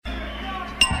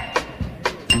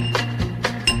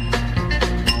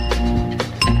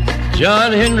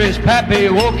John Henry's pappy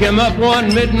woke him up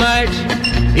one midnight.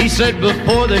 He said,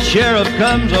 before the sheriff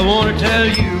comes, I want to tell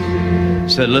you. He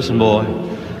said, listen, boy,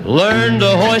 learn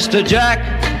to hoist a jack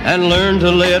and learn to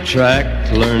lay a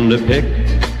track. Learn to pick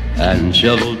and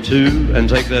shovel too, and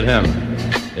take that hammer.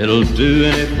 It'll do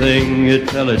anything you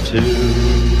tell it to.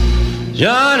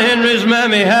 John Henry's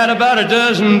mammy had about a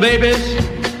dozen babies.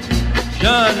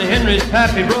 John Henry's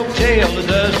pappy broke tail a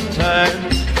dozen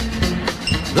times.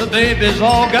 The babies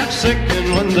all got sick,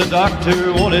 and when the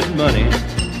doctor wanted money,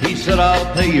 he said,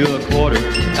 I'll pay you a quarter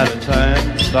at a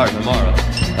time, starting tomorrow.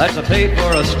 That's a pay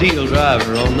for a steel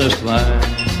driver on this line.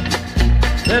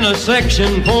 Then a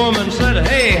section foreman said,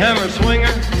 hey, hammer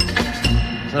swinger.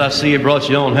 Said, I see you brought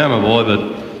your own hammer, boy, but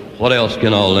what else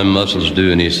can all them muscles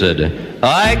do? And he said,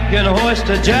 I can hoist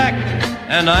a jack,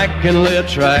 and I can lay a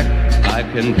track. I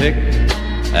can pick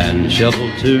and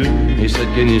shovel too. He said,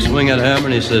 can you swing that hammer?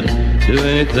 And he said, do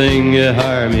anything you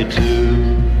hire me to.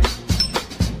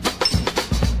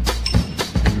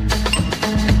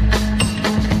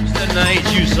 He said, now ain't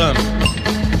you something?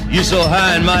 You so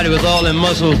high and mighty with all them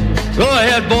muscles. Go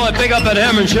ahead, boy, pick up that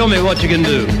hammer and show me what you can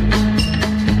do.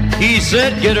 He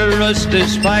said, get a rusty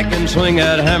spike and swing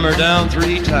that hammer down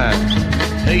 3 times.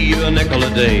 Pay you a nickel a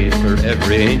day for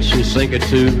every inch you sink it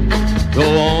to.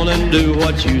 Go on and do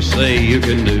what you say you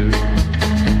can do.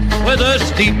 With a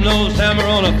steep-nosed hammer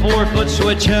on a 4-foot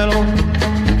switch handle,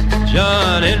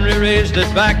 John Henry raised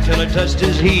it back till it touched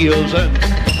his heels, and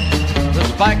the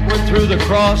spike went through the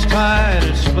cross tie and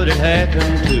it split it half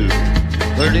in two.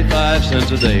 35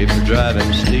 cents a day for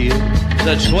driving steel.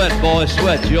 Said, sweat, boy,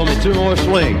 sweat, you owe me 2 more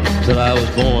swings till I was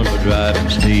born for driving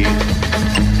steel.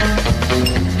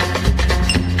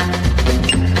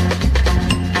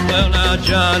 Well, now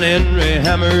John Henry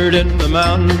hammered in the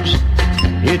mountains.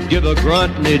 He'd give a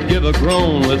grunt and he'd give a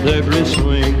groan with every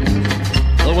swing.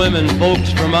 The women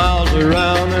folks for miles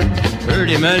around heard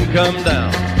him and come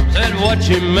down. Said, watch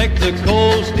him make the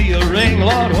cold steel ring.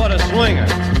 Lord, what a swinger.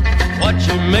 Watch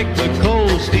him make the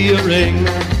cold steel ring.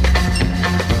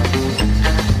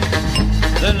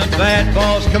 Then the bad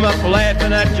boss come up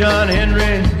laughing at John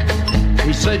Henry.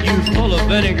 He said, you full of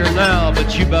vinegar now,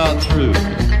 but you about through.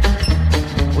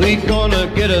 We gonna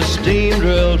get a steam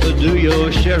drill to do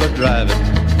your share of driving.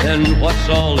 Then what's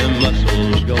all them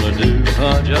muscles gonna do?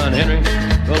 Huh, John Henry?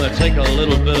 Gonna take a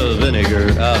little bit of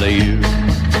vinegar out of you.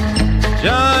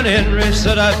 John Henry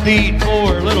said, I feed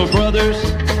 4 little brothers,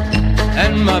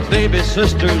 and my baby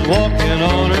sister's walking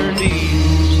on her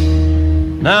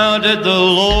knees. Now did the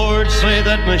Lord say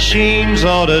that machines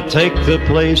ought to take the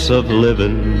place of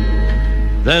living?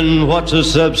 Then what's a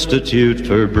substitute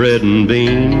for bread and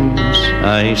beans?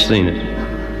 I ain't seen it.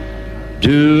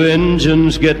 Do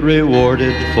engines get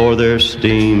rewarded for their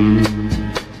steam? Then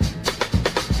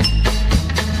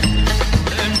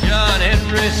John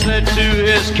Henry said to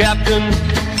his captain,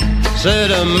 said,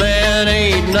 a man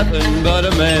ain't nothing but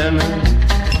a man.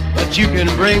 But you can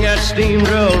bring that steam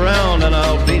drill around and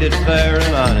I'll beat it fair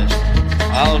and honest.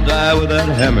 I'll die with that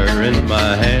hammer in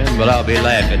my hand, but I'll be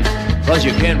laughing, 'cause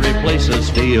you can't replace a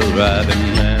steel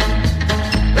driving man.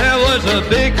 There was a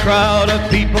big crowd of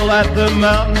people at the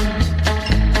mountain.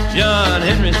 John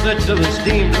Henry said to the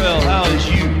steam drill, how is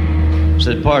you?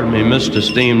 Said, pardon me, Mr.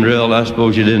 Steam Drill, I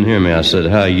suppose you didn't hear me. I said,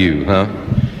 how you, huh?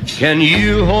 Can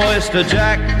you hoist a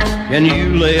jack? Can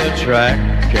you lay a track?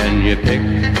 Can you pick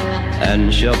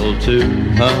and shovel too,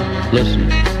 huh? Listen,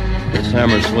 this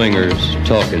hammer swinger's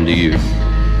talking to you.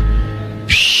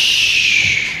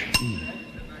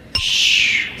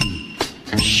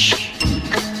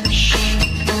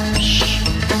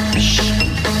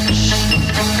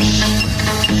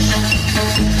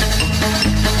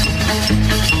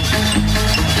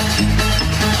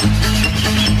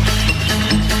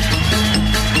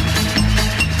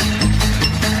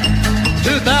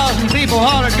 2,000 people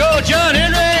hollered, go John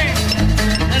Henry!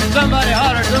 And somebody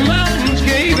hollered, the mountains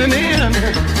gave him in.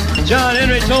 John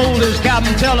Henry told his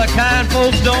captain, tell the kind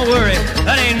folks, don't worry,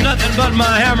 that ain't nothing but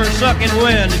my hammer sucking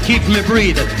wind that keeps me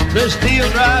breathing. This steel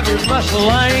driver's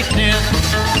muscle ain't thin.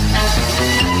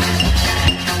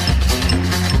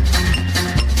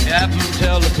 Captain,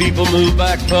 tell the people move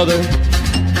back further.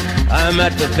 I'm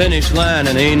at the finish line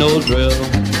and ain't no drill.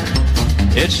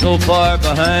 It's so far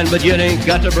behind, but you ain't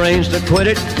got the brains to quit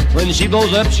it. When she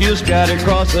blows up, she'll scatter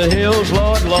across the hills,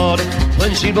 Lord, Lord.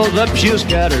 When she blows up, she'll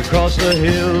scatter across the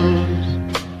hills.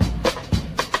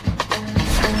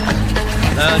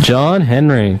 John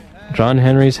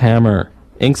Henry's Hammer.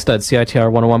 Inkstuds, CITR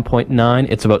 101.9.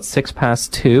 It's about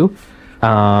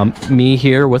 2:06. Me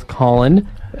here with Colin,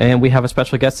 and we have a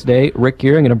special guest today, Rick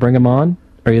Gear. I'm going to bring him on.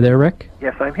 Are you there, Rick?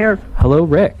 Yes, I'm here. Hello,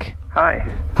 Rick. Hi.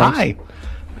 Hi.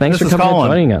 Thanks This for is coming Colin.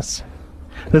 and joining us.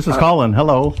 This is Colin.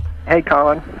 Hello. Hey,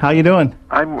 Colin. How you doing?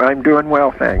 I'm doing well,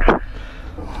 thanks.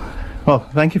 Well,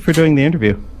 thank you for doing the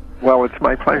interview. Well, it's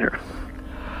my pleasure.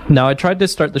 Now, I tried to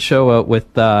start the show out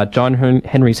with John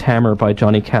Henry's Hammer by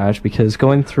Johnny Cash because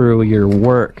going through your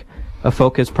work, a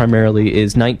focus primarily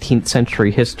is 19th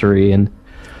century history, and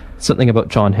something about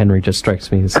John Henry just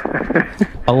strikes me as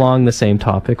along the same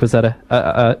topic. Was that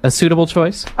a suitable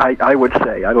choice? I would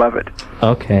say. I love it.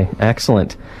 Okay,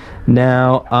 excellent.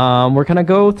 Now, we're going to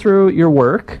go through your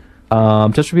work.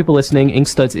 Just for people listening,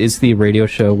 Inkstuds is the radio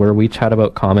show where we chat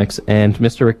about comics, and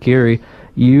Mr. Rick Geary,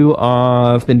 you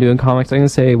have been doing comics, I'm going to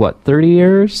say, 30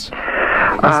 years? Is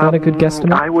that a good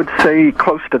guesstimate? I would say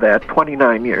close to that,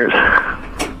 29 years.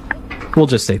 We'll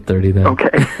just say 30 then.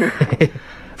 Okay.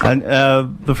 And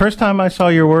the first time I saw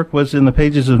your work was in the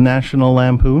pages of National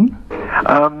Lampoon.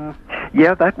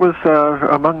 Yeah, that was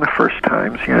among the first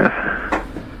times, yes.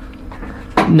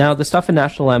 Now, the stuff in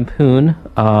National Lampoon,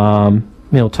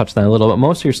 we'll touch that a little, but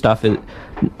most of your stuff is...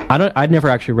 I'd never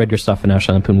actually read your stuff in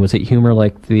National Lampoon. Was it humor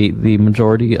like the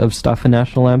majority of stuff in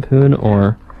National Lampoon,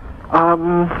 or...?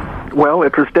 Well,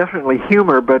 it was definitely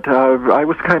humor, but I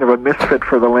was kind of a misfit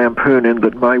for the Lampoon in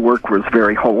that my work was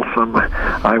very wholesome.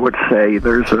 I would say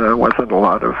there wasn't a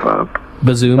lot of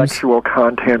Bazooms? sexual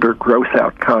content or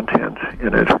gross-out content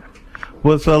in it.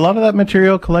 Was a lot of that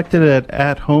material collected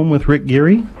at Home with Rick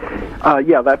Geary?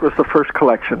 Yeah, that was the first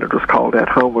collection. It was called At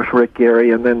Home with Rick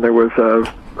Geary, and then there was a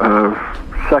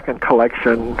second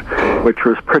collection, which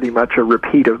was pretty much a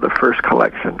repeat of the first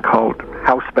collection, called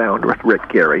Housebound with Rick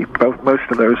Geary. Both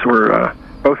of those were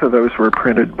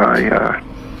printed by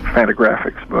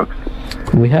Fantagraphics Books.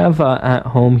 We have At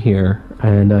Home here,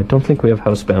 and I don't think we have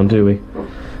Housebound, do we?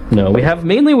 No, we have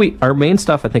our main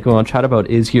stuff I think we want to chat about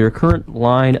is your current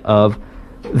line of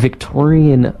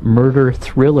Victorian murder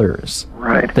thrillers.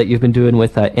 Right. That you've been doing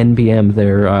with NBM,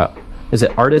 their, is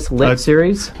it Artist Lit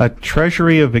series? A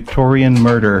Treasury of Victorian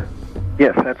Murder.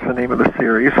 Yes, that's the name of the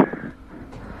series.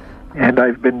 And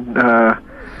I've been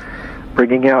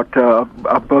bringing out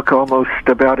a book almost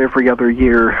about every other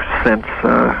year since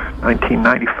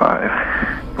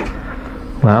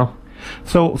 1995. Wow.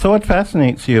 So what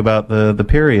fascinates you about the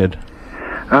period?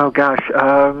 Oh gosh,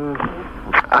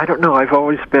 I don't know. I've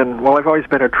always been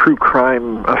a true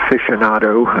crime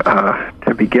aficionado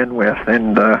to begin with,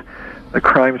 and the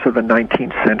crimes of the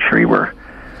 19th century were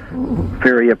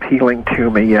very appealing to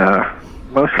me.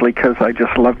 Mostly because I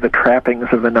just love the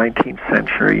trappings of the 19th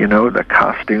century. You know, the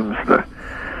costumes, the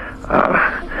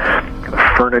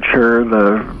furniture,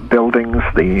 the buildings,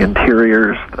 the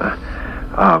interiors,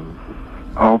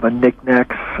 all the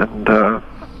knickknacks and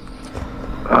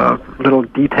little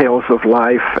details of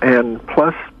life, and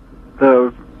plus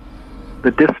the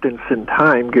distance in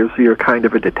time gives you a kind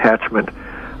of a detachment,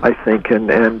 I think,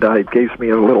 and it gives me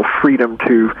a little freedom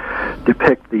to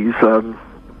depict these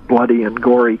bloody and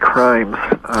gory crimes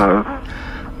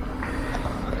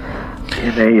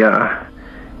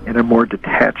in a more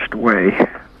detached way.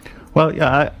 Well,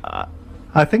 yeah,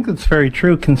 I think that's very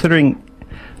true, considering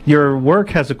your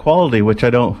work has a quality which I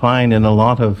don't find in a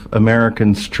lot of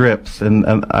American strips, and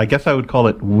I guess I would call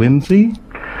it whimsy.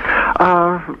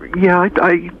 Yeah,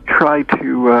 I try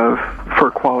to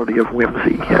for quality of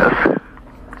whimsy, yes.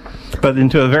 But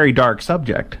into a very dark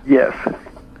subject. Yes.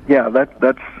 Yeah,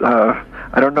 that's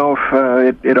I don't know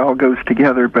if it all goes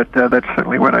together, but that's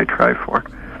certainly what I try for.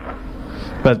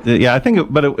 But yeah, I think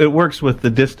it works with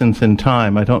the distance in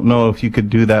time. I don't know if you could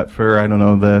do that for, I don't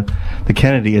know, the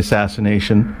Kennedy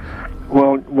assassination.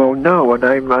 Well, no, and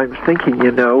I'm thinking,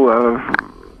 you know,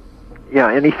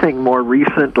 anything more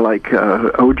recent like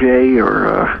O.J.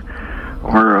 or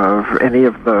any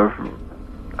of the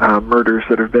murders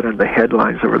that have been in the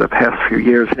headlines over the past few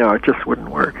years. No, it just wouldn't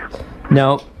work.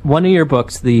 Now, one of your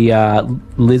books, the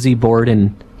Lizzie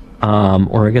Borden,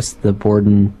 or I guess the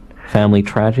Borden Family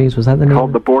Tragedies, was that the name?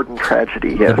 Called The Borden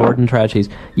Tragedy, yes. The Borden Tragedies.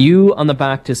 You, on the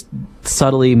back, just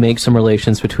subtly make some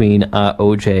relations between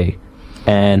O.J.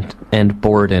 and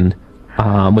Borden.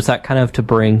 Was that kind of to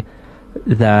bring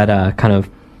that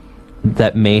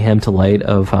that mayhem to light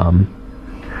of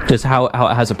just how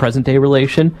it has a present-day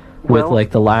relation with,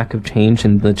 like, the lack of change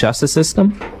in the justice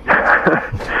system?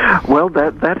 Well,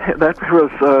 that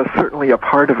was certainly a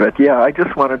part of it. Yeah, I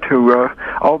just wanted to.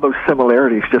 All those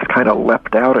similarities just kind of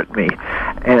leapt out at me,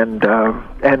 and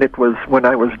it was when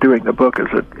I was doing the book, as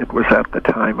it was at the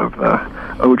time of the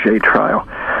O.J. trial,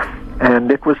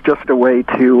 and it was just a way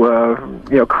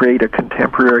to create a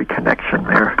contemporary connection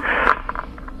there.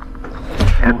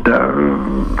 And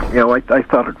I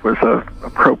thought it was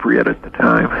appropriate at the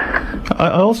time.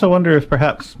 I also wonder if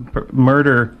perhaps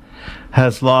murder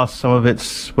has lost some of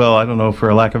its, well, I don't know, for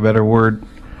a lack of a better word,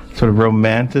 sort of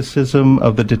romanticism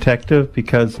of the detective,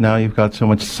 because now you've got so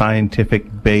much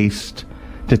scientific-based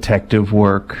detective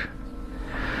work?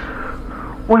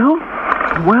 Well,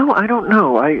 I don't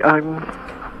know. I'm.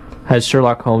 Has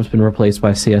Sherlock Holmes been replaced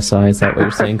by CSI? Is that what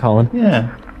you're saying, Colin?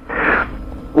 Yeah.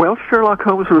 Well, Sherlock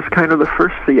Holmes was kind of the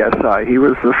first CSI. He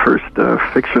was the first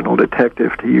fictional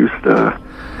detective to use the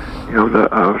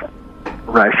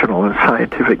rational and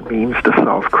scientific means to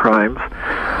solve crimes.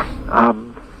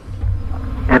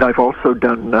 And I've also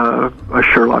done a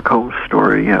Sherlock Holmes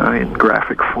story in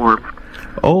graphic form.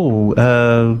 Oh,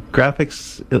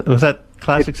 graphics, was that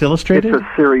Classics Illustrated? It's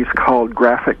a series called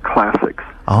Graphic Classics,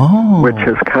 which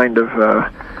has kind of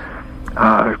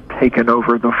taken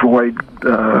over the void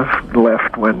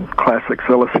left when Classics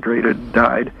Illustrated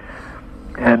died.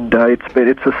 And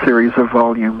it's a series of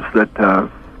volumes that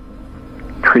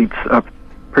treats a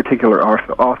particular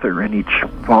author in each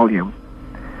volume.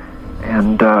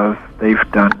 And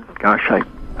they've done, I'm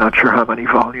not sure how many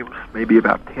volumes, maybe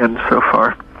about 10 so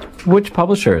far. Which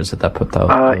publisher is it that put those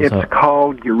It's out?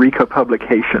 called Eureka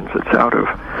Publications. It's out of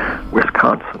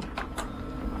Wisconsin.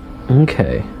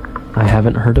 Okay. I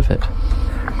haven't heard of it.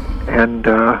 And,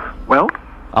 well...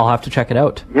 I'll have to check it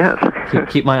out. Yes.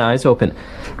 keep my eyes open.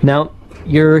 Now,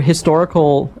 your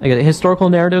historical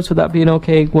narratives, would that be an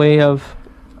okay way of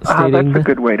stating? That's a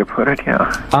good way to put it,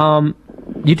 yeah.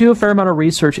 You do a fair amount of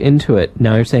research into it.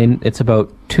 Now you're saying it's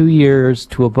about 2 years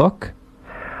to a book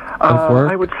of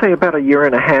work? I would say about a year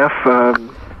and a half,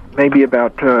 maybe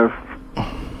about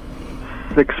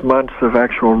 6 months of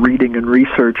actual reading and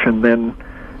research, and then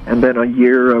a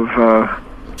year of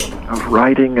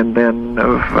writing, and then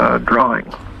of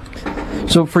drawing.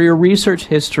 So for your research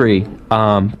history,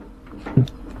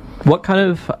 what kind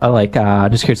of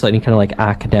just curious, any kind of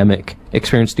academic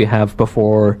experience do you have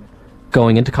before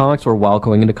going into comics or while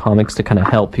going into comics to kind of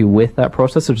help you with that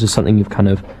process, or is this something you've kind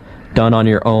of done on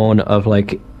your own of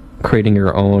creating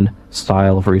your own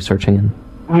style of researching?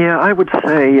 Yeah, I would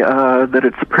say that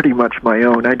it's pretty much my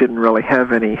own. I didn't really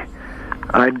have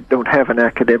I don't have an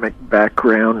academic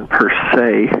background per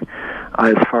se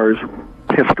as far as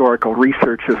historical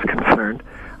research is concerned.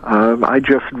 I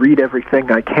just read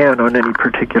everything I can on any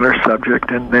particular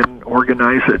subject and then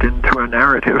organize it into a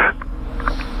narrative.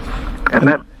 And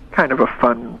that's kind of a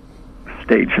fun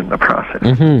stage in the process.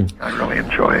 Mm-hmm. I really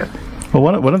enjoy it.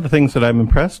 Well, one of the things that I'm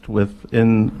impressed with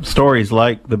in stories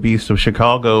like The Beast of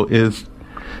Chicago is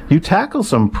you tackle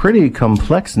some pretty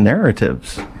complex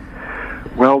narratives.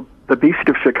 Well, The Beast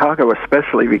of Chicago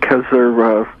especially, because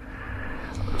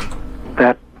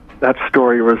that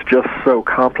story was just so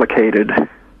complicated,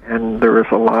 and there was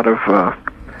a lot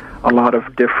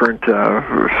of different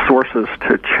sources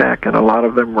to check, and a lot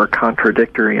of them were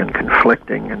contradictory and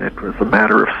conflicting, and it was a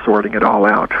matter of sorting it all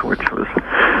out, which was,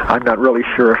 I'm not really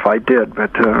sure if I did,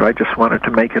 but I just wanted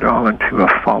to make it all into a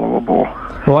followable...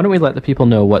 Well, why don't we let the people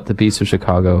know what The Beast of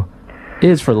Chicago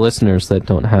is for the listeners that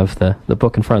don't have the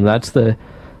book in front. That's the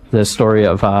story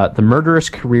of the murderous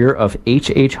career of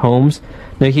H.H. Holmes.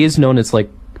 Now, he is known as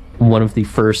one of the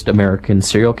first American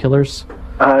serial killers.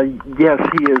 Yes,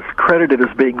 he is credited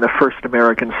as being the first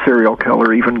American serial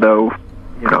killer, even though,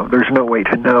 there's no way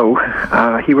to know.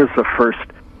 He was the first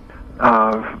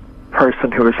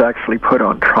person who was actually put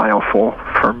on trial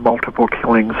for multiple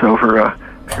killings over a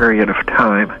period of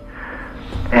time.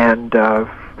 And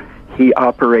he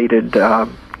operated a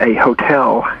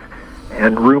hotel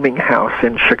and rooming house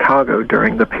in Chicago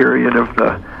during the period of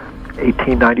the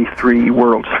 1893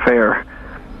 World's Fair.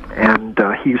 And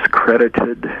he's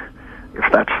credited,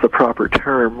 if that's the proper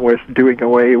term, with doing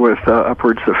away with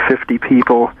upwards of 50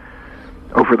 people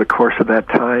over the course of that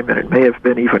time, and it may have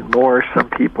been even more. Some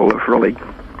people have really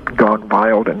gone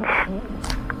wild and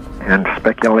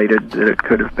speculated that it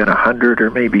could have been 100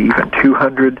 or maybe even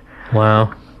 200.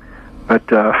 Wow. But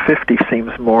 50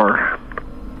 seems more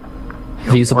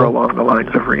feasible, more along the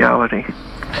lines of reality.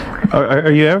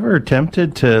 Are you ever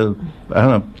tempted to,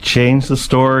 change the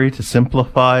story, to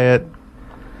simplify it?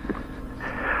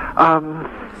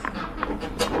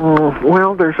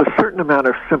 Well, there's a certain amount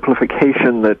of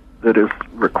simplification that is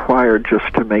required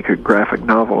just to make a graphic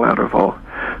novel out of a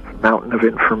mountain of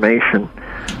information.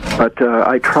 But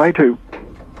I try to,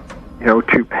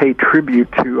 to pay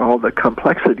tribute to all the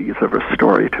complexities of a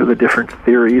story, to the different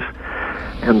theories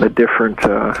and the different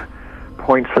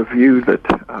points of view that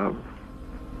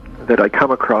I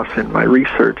come across in my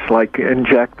research, like in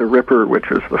Jack the Ripper, which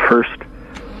was the first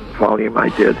volume I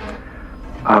did.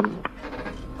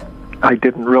 I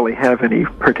didn't really have any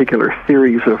particular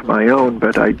theories of my own,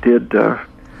 but I did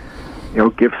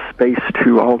give space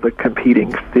to all the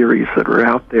competing theories that are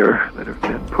out there that have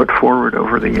been put forward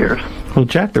over the years. Well,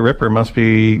 Jack the Ripper must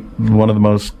be one of the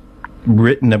most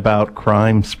written about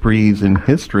crime sprees in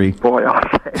history. Boy, I'll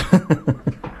say.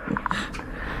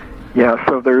 Yeah,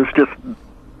 so there's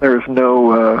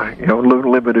no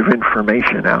limit of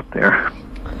information out there.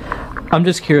 I'm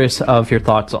just curious of your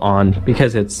thoughts on,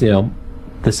 because it's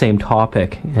the same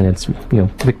topic and it's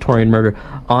Victorian murder,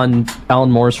 on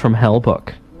Alan Moore's From Hell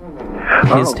book.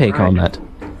 His take on that.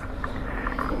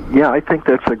 Yeah, I think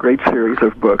that's a great series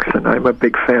of books, and I'm a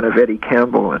big fan of Eddie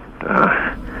Campbell, and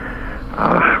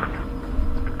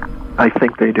I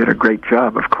think they did a great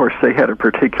job. Of course, they had a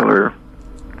particular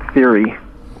theory,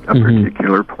 a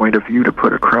particular point of view to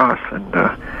put across, and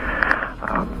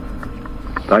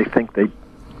I think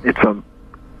it's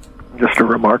just a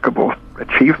remarkable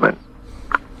achievement,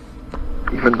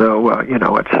 even though,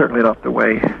 it's certainly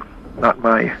not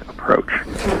my approach.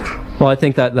 Well, I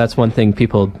think that's one thing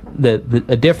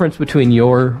the difference between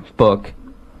your book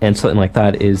and something like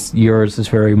that is yours is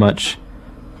very much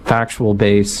factual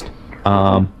based,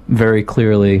 very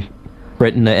clearly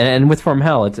written, and with From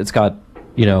Hell, it's got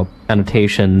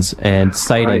annotations and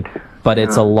citing, right. But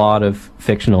it's a lot of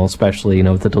fictional, especially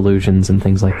with the delusions and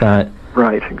things like that.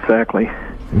 Right, exactly.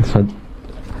 So,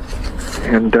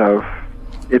 and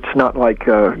it's not like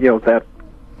that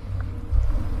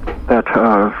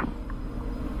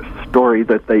story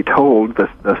that they told,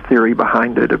 the theory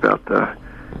behind it about the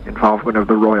involvement of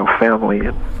the royal family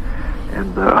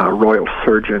and the royal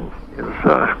surgeon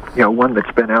is one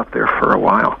that's been out there for a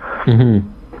while. Mm-hmm.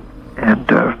 And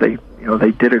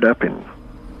they did it up in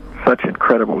such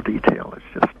incredible detail. It's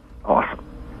just awesome.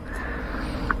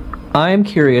 I'm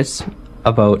curious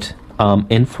about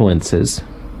influences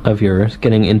of yours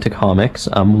getting into comics.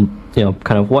 Kind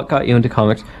of what got you into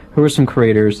comics. Who are some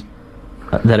creators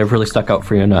that have really stuck out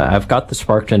for you? And I've got the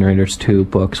Spark Generators 2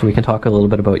 book, so we can talk a little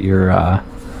bit about your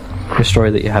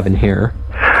story that you have in here.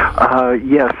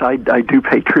 Yes, I do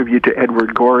pay tribute to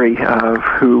Edward Gorey,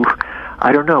 who,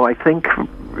 I don't know, I think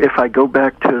if I go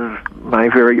back to my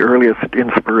very earliest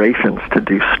inspirations to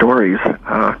do stories,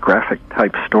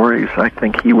 graphic-type stories, I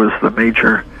think he was the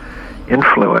major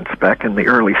influence back in the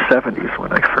early 70s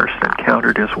when I first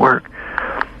encountered his work.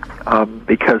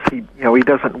 Because he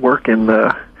doesn't work in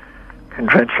the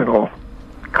conventional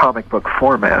comic book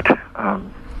format,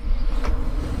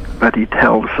 but he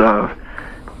tells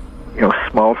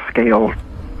small scale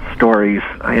stories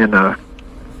in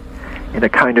a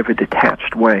kind of a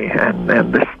detached way, and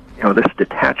this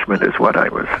detachment is what I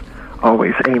was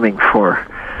always aiming for,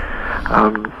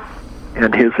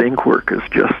 and his ink work is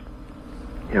just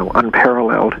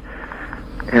unparalleled,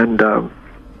 and the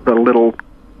little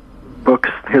books,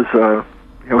 his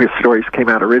stories came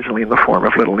out originally in the form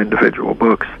of little individual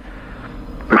books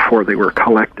before they were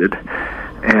collected,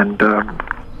 and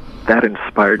that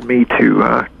inspired me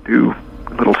to do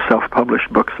little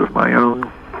self-published books of my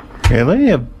own. Really?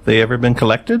 Have they ever been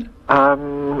collected?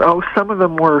 Some of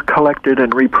them were collected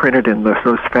and reprinted in those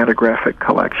Fantagraphic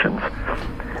collections,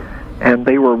 and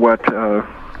they were what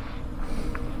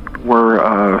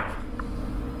were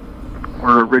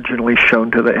originally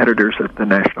shown to the editors at the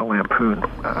National Lampoon,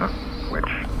 which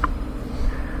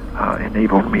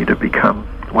enabled me to become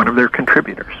one of their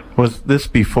contributors. Was this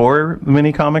before the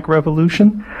mini-comic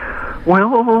revolution?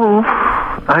 Well,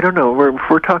 I don't know.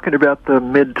 We're talking about the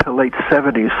mid to late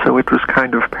 70s, so it was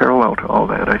kind of parallel to all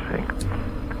that, I think.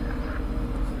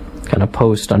 Kind of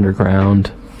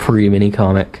post-underground,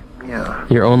 pre-mini-comic. Yeah.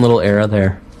 Your own little era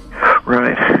there.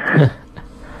 Right.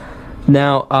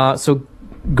 Now, so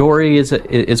Gorey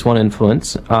is one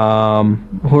influence.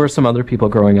 Who are some other people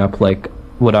growing up? Like,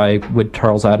 would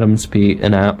Charles Addams be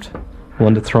an apt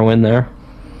one to throw in there?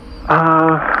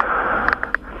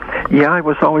 Yeah, I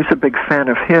was always a big fan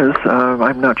of his.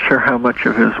 I'm not sure how much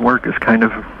of his work is kind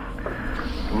of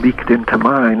leaked into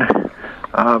mine.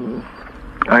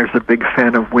 I was a big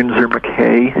fan of Winsor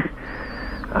McKay,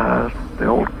 the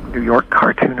old New York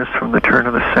cartoonist from the turn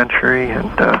of the century,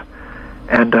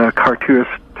 and a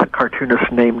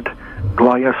cartoonist named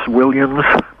Glyas Williams.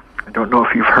 I don't know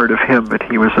if you've heard of him, but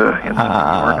he was a New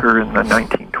Yorker in the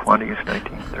 1920s,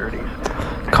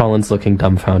 1930s. Colin's looking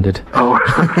dumbfounded. Oh,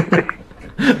 okay.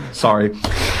 Sorry.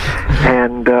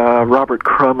 And Robert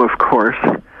Crumb, of course.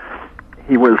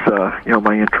 He was,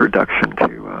 my introduction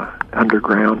to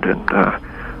underground and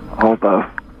all the,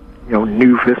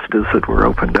 new vistas that were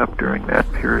opened up during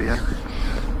that period.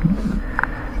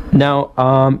 Now,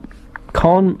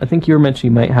 Colin, I think you were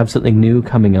mentioning you might have something new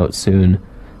coming out soon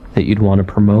that you'd want to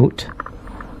promote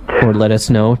or let us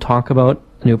know, talk about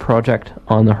a new project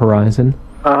on the horizon.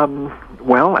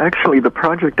 Well, actually, the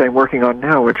project I'm working on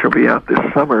now, which will be out this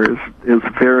summer, is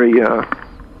very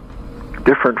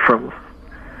different from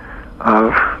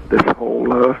this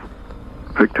whole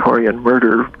Victorian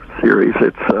murder series.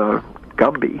 It's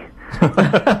Gumby.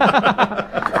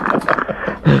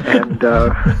 And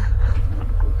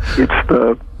it's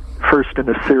the first in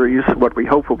a series, what we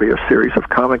hope will be a series of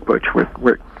comic books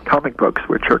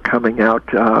which are coming out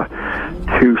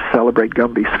to celebrate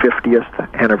Gumby's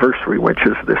 50th anniversary, which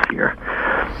is this year.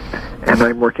 And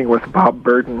I'm working with Bob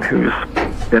Burden, who's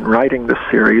been writing this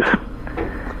series,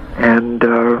 and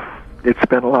it's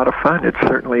been a lot of fun. It's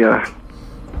certainly a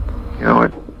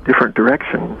different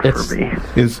direction for me.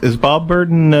 Is Bob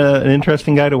Burden an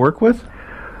interesting guy to work with?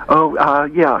 Oh,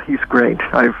 yeah, he's great.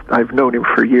 I've known him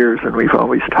for years, and we've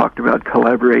always talked about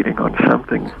collaborating on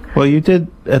something. Well, you did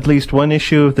at least one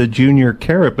issue of the Junior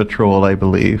Carrot Patrol, I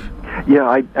believe. Yeah,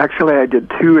 I did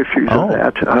 2 issues of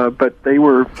that, but they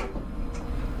were...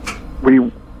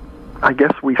 I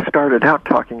guess we started out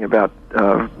talking about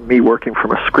me working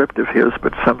from a script of his,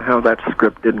 but somehow that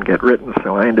script didn't get written,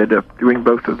 so I ended up doing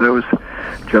both of those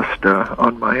just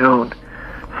on my own.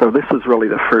 So this is really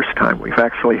the first time we've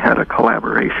actually had a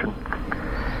collaboration.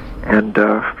 And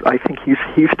I think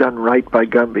he's done right by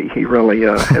Gumby. He really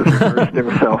has immersed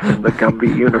himself in the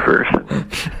Gumby universe and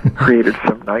created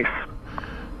some nice,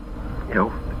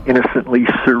 innocently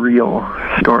surreal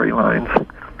storylines.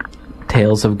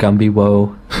 Tales of Gumby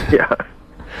woe. Yeah.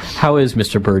 How is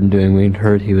Mr. Burden doing? We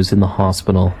heard he was in the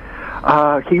hospital.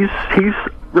 He's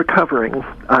recovering.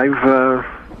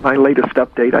 My latest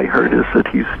update I heard is that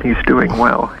he's doing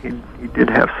well. He did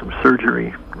have some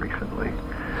surgery recently.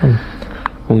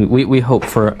 We hope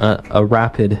for a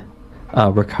rapid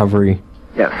recovery.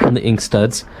 Yes. From the ink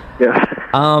studs. Yes.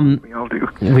 We all do.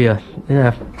 Yeah.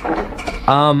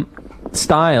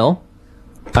 Style.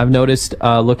 I've noticed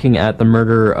looking at the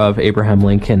murder of Abraham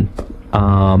Lincoln.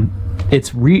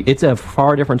 It's a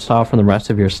far different style from the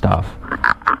rest of your stuff.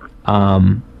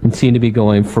 You seem to be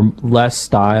going from less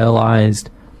stylized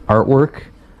artwork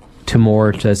to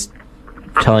more just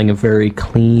telling a very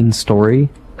clean story.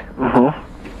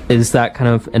 Mm-hmm. Is that kind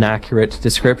of an accurate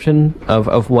description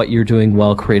of what you're doing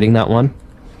while creating that one?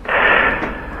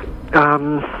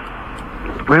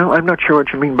 Well, I'm not sure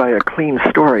what you mean by a clean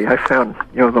story. I found,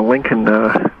 the Lincoln,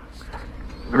 there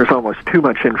was almost too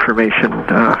much information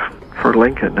for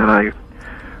Lincoln, and I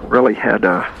really had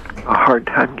a hard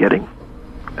time getting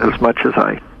as much as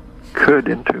I could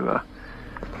into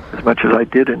as much as I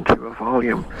did into a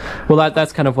volume. Well,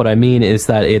 that's kind of what I mean, is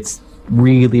that it's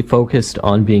really focused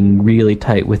on being really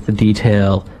tight with the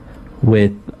detail,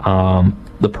 with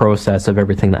the process of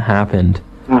everything that happened.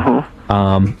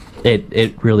 Mm-hmm.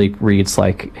 It really reads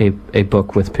like a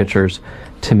book with pictures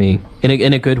to me,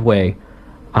 in a good way.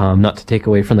 Not to take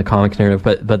away from the comic narrative,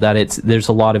 but that there's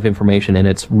a lot of information, and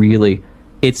it's an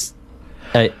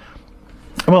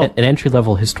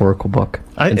entry-level historical book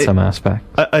in some aspect.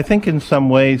 I think in some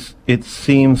ways it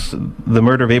seems The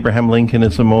Murder of Abraham Lincoln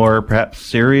is a more perhaps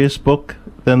serious book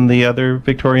than the other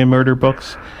Victorian murder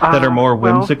books that are more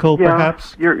whimsical,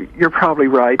 perhaps. You're probably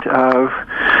right.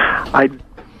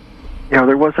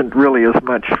 There wasn't really as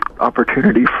much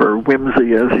opportunity for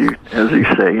whimsy as you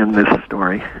say in this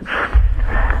story,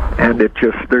 and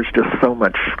there's just so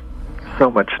much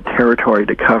territory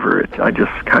to cover. I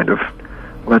just kind of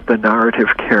let the narrative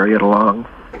carry it along,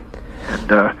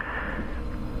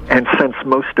 and since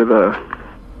most of the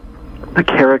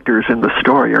characters in the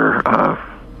story are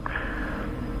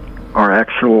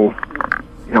actual,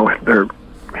 they're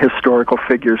historical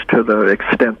figures to the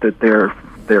extent that their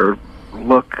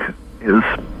look is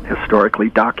historically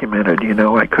documented.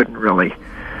 I couldn't really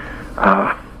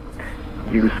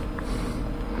use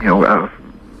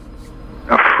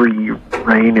a free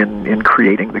rein in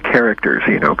creating the characters,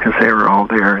 because they were all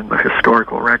there in the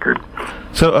historical record.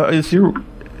 So is your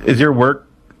work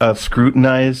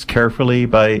scrutinized carefully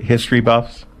by history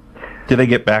buffs? Did they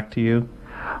get back to you?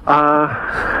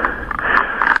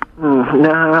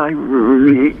 No,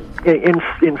 in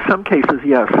some cases,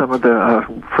 yeah. Some of the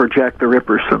for Jack the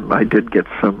Ripper, I did get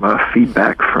some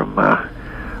feedback from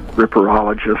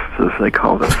Ripperologists, as they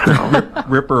call themselves.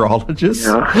 Ripperologists?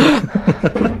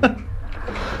 Yeah.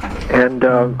 And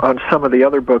on some of the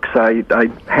other books, I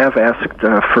have asked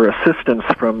for assistance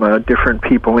from different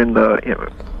people in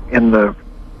the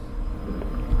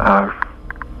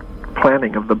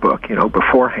planning of the book,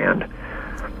 beforehand.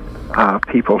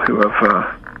 People who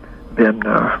have been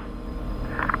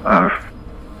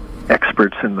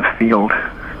experts in the field,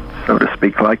 so to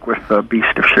speak, like with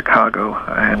Beast of Chicago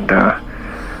and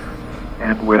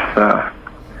with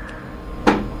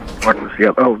what was the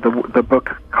other? Oh, the book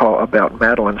called about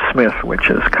Madeline Smith, which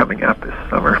is coming up this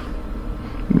summer.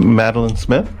 Madeline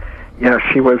Smith? Yeah,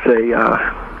 she was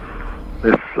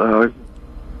this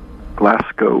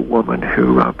Glasgow woman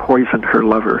who poisoned her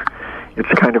lover. It's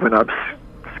kind of an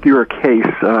obscure case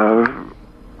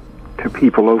to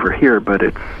people over here, but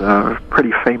it's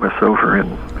pretty famous over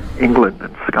in England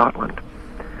and Scotland.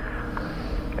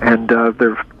 And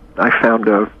I found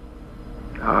a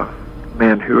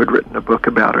man who had written a book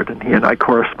about it, and he and I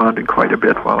corresponded quite a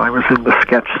bit while I was in the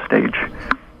sketch stage.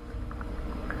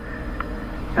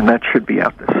 And that should be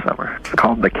out this summer. It's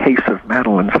called The Case of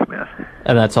Madeline Smith.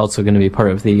 And that's also going to be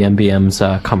part of the MBM's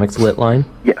Comics Lit line?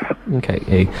 Yes.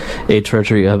 Okay, a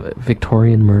treasury of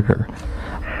Victorian murder.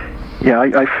 Yeah,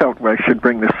 I felt I should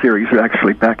bring this series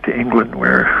actually back to England,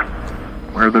 where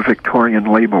the Victorian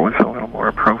label is a little more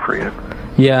appropriate.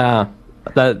 Yeah,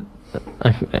 that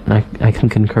I can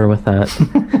concur with that.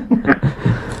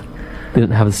 They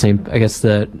didn't have the same. I guess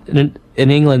in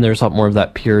England there's a lot more of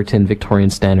that Puritan Victorian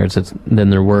standards than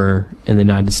there were in the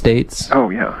United States. Oh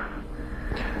yeah.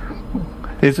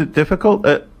 Is it difficult?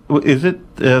 Is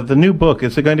it the new book?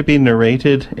 Is it going to be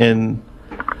narrated in?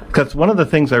 Because one of the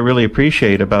things I really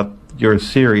appreciate about your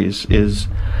series is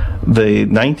the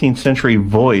 19th century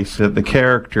voice that the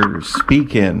characters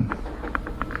speak in.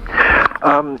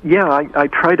 Yeah, I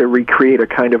try to recreate a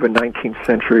kind of a 19th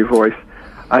century voice.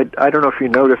 I don't know if you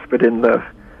noticed, but in the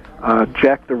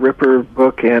Jack the Ripper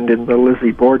book and in the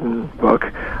Lizzie Borden book,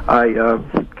 I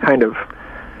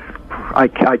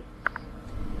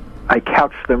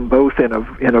couched them both in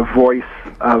a voice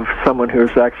of someone who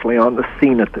was actually on the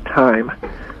scene at the time.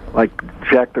 Like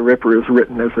Jack the Ripper is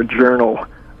written as a journal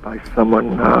by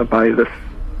someone by this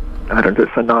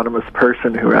anonymous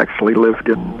person who actually lived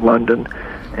in London,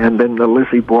 and then the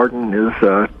Lizzie Borden is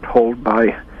told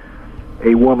by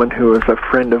a woman who is a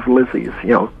friend of Lizzie's. You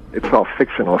know, it's all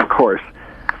fictional, of course.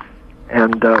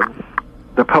 And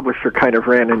the publisher kind of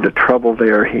ran into trouble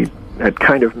there. He had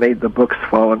kind of made the books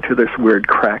fall into this weird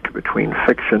crack between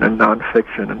fiction and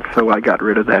nonfiction, and so I got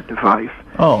rid of that device.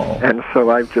 Oh. And so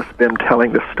I've just been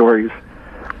telling the stories,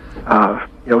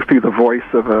 through the voice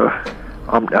of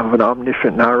an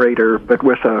omniscient narrator, but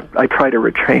I try to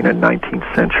retain a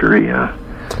 19th century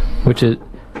which is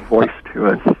voice to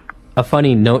it. A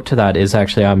funny note to that is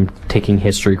actually I'm taking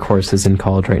history courses in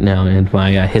college right now, and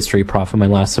my history prof in my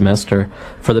last semester,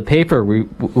 for the paper, we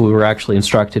were actually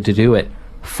instructed to do it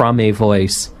from a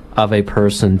voice of a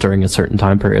person during a certain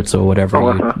time period, so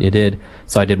whatever you did.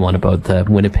 So I did one about the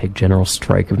Winnipeg General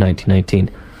Strike of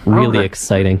 1919. Really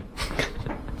exciting.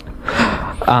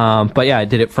 But yeah, I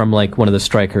did it from like one of the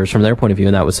strikers from their point of view,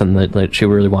 and that was something that she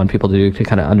really wanted people to do, to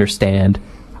kind of understand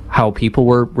how people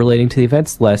were relating to the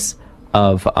events, less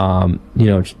of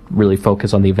really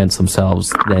focus on the events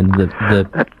themselves than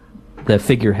the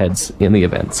figureheads in the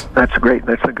events. That's great.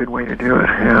 That's a good way to do it.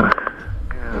 Yeah.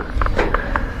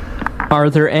 Are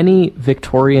there any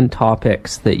Victorian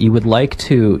topics that you would like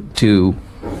to do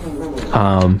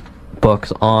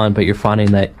books on, but you're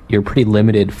finding that you're pretty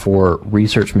limited for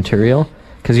research material?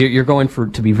 Because you're going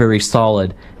to be very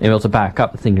solid and able to back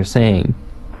up the thing you're saying.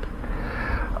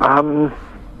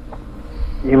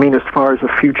 You mean as far as a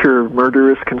future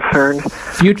murder is concerned?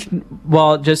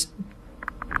 Just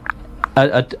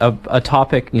a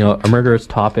topic, a murderous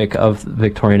topic of the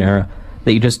Victorian era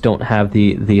that you just don't have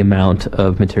the amount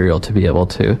of material to be able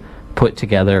to put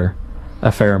together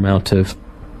a fair amount of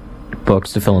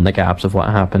books to fill in the gaps of what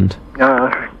happened.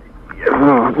 No,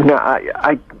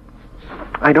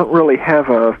 I don't really have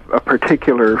a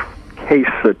particular case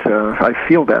that I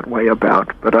feel that way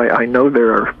about, but I know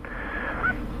there's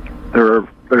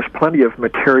plenty of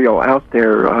material out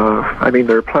there.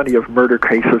 There are plenty of murder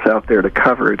cases out there to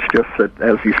cover. It's just that,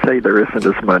 as you say, there isn't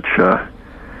as much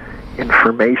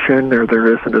information, or there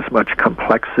isn't as much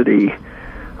complexity to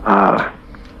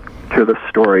the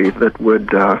story that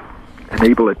would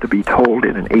enable it to be told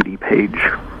in an 80-page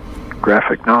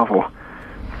graphic novel.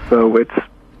 So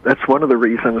that's one of the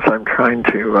reasons I'm trying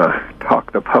to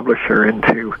talk the publisher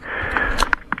into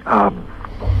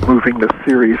moving the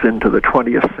series into the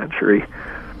 20th century,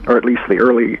 or at least the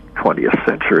early 20th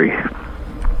century,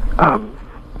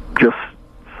 just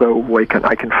so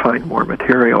I can find more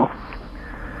material.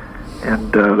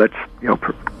 And that's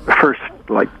the first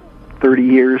 30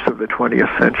 years of the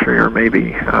 20th century, or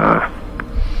maybe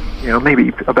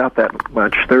about that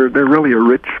much. They're really a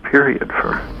rich period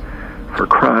for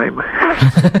crime.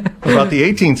 About the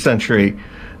 18th century.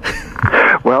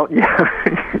 Well, yeah.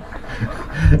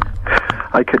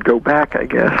 I could go back, I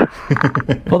guess.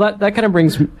 Well, that kind of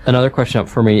brings another question up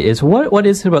for me, is what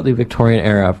is it about the Victorian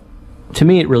era? To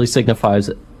me, it really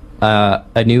signifies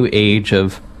a new age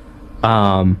of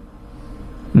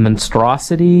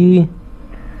monstrosity,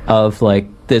 of like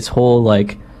this whole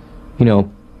like, you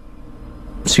know,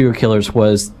 serial killers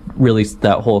was really,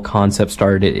 that whole concept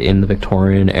started in the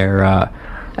Victorian era,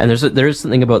 and there's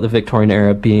something about the Victorian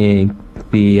era being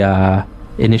the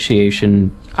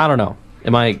initiation. I don't know.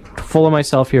 Am I full of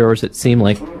myself here, or does it seem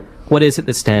like, what is it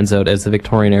that stands out as the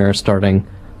Victorian era starting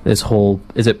this whole?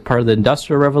 Is it part of the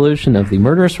Industrial Revolution, of the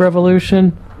murderous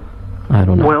revolution? I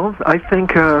don't know. Well, I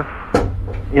think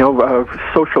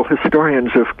social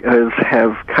historians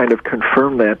have kind of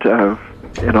confirmed that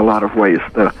in a lot of ways.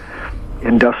 The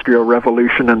Industrial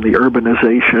Revolution and the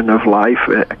urbanization of life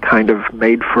kind of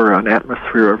made for an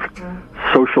atmosphere of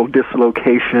social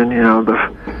dislocation. You know,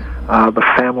 the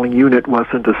family unit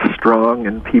wasn't as strong,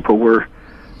 and people were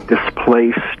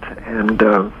displaced, and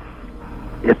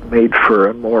it made for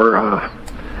a more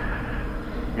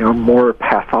more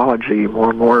pathology,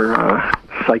 more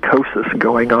psychosis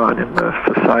going on in the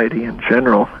society in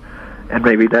general. And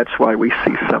maybe that's why we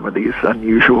see some of these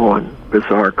unusual and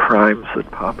bizarre crimes that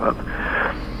pop up.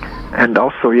 And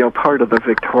also, you know, part of the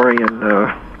Victorian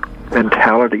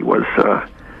mentality was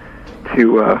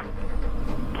to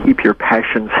keep your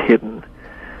passions hidden,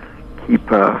 keep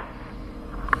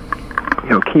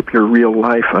your real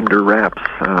life under wraps,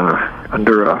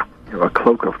 under a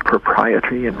cloak of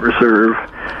propriety and reserve.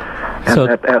 And so,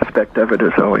 that aspect of it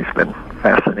has always been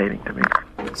fascinating to me.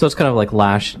 So it's kind of like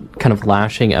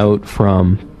lashing out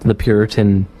from the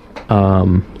Puritan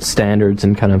standards,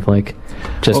 and kind of like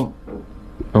just.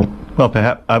 Well,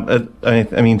 perhaps.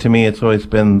 I mean, to me, it's always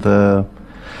been the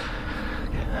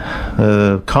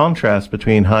contrast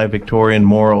between high Victorian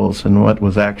morals and what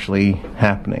was actually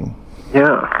happening.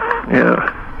 Yeah.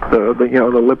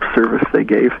 The lip service they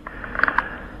gave,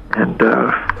 and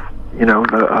the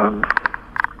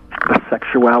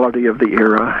sexuality of the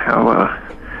era, how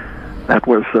that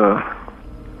was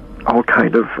all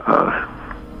kind of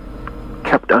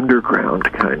kept underground,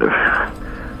 kind of.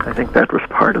 I think that was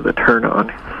part of the turn on.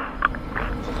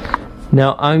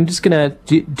 Now, I'm just gonna.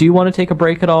 Do you want to take a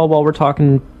break at all while we're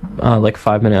talking? Like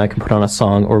 5 minutes, I can put on a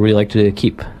song, or would you like to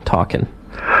keep talking?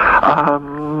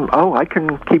 I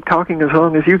can keep talking as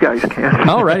long as you guys can.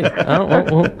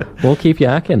 Alrighty. We'll keep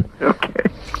yakking. Okay.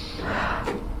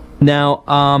 Now,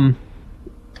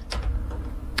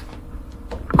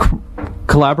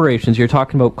 collaborations. You're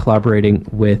talking about collaborating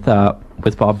with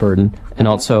Bob Burden, and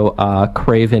also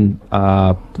Craven.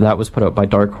 That was put out by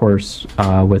Dark Horse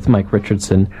with Mike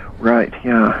Richardson. Right.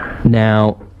 Yeah.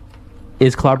 Now,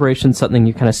 is collaboration something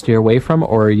you kind of steer away from,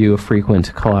 or are you a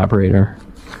frequent collaborator?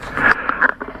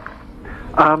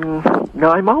 No,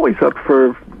 I'm always up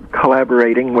for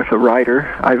collaborating with a writer.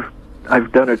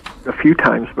 I've done it a few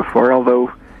times before,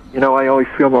 although, I always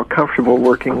feel more comfortable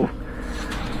working,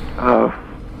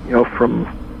 from,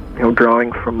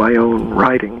 drawing from my own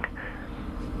writing.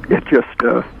 It just,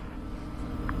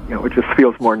 it just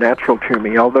feels more natural to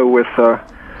me. Although with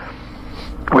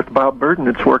Bob Burden,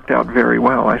 it's worked out very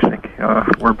well. I think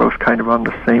we're both kind of on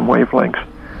the same wavelength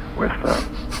with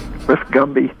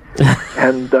Gumby.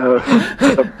 And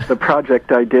the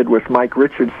project I did with Mike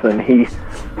Richardson, he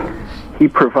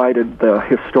provided the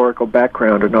historical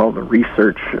background and all the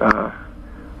research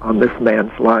on this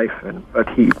man's life, but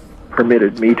he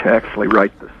permitted me to actually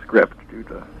write the script, do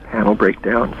the panel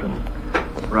breakdowns,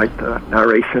 and write the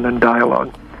narration and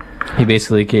dialogue. He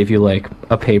basically gave you like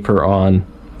a paper on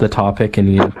the topic,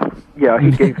 and you. Yeah,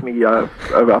 he gave me a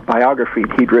biography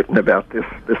he'd written about this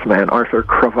man, Arthur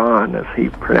Cravan, as he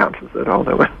pronounces it,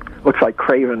 although it looks like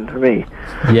Craven to me.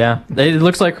 Yeah, it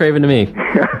looks like Craven to me.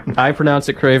 I pronounce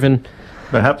it Craven.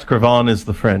 Perhaps Cravan is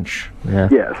the French. Yeah.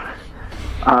 Yes.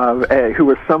 Who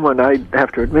was someone I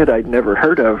have to admit I'd never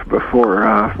heard of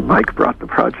before Mike brought the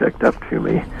project up to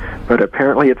me. But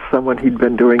apparently it's someone he'd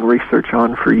been doing research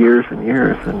on for years and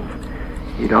years, and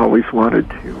he'd always wanted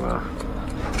to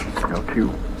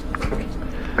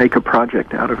make a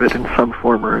project out of it in some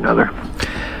form or another.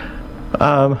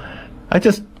 I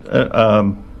just,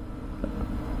 I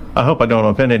hope I don't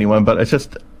offend anyone, but it's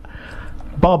just,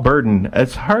 Bob Burden,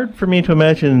 it's hard for me to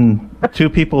imagine two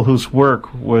people whose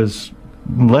work was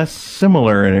less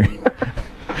similar.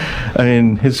 I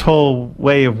mean, his whole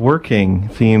way of working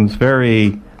seems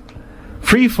very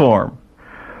freeform.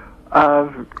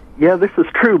 Yeah, this is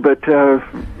true, but, for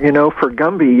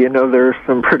Gumby, there are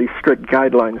some pretty strict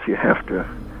guidelines you have to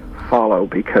follow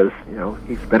because,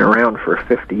 he's been around for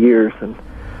 50 years, and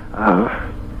I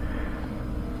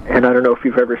don't know if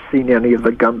you've ever seen any of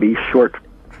the Gumby short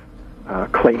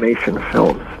claymation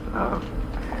films.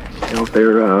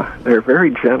 They're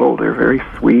very gentle, they're very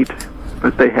sweet,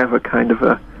 but they have a kind of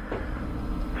a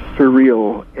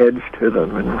surreal edge to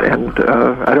them, and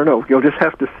I don't know. You'll just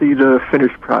have to see the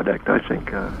finished product. I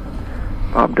think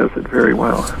Bob does it very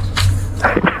well.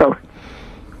 I know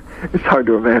it's hard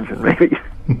to imagine, maybe.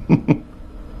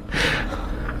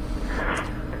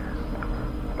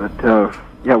 But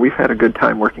yeah, we've had a good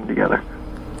time working together.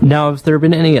 Now, have there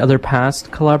been any other past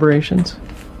collaborations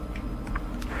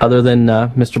other than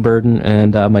Mr. Burden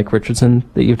and Mike Richardson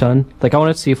that you've done? Like, I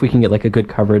want to see if we can get like a good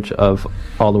coverage of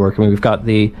all the work. I mean, we've got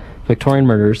the Victorian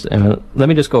Murders, and let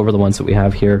me just go over the ones that we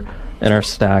have here in our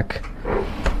stack.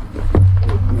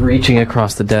 Reaching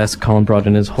across the desk, Colin brought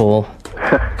in his whole.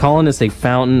 Colin is a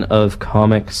fountain of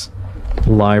comics,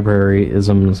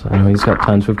 library-isms. I know he's got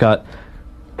tons. We've got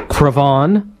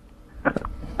Cravan,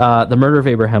 The Murder of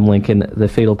Abraham Lincoln, The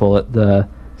Fatal Bullet, the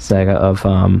saga of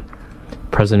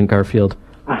President Garfield,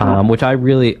 which I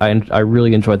really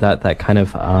enjoyed that kind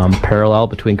of parallel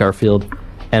between Garfield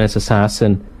and his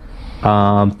assassin.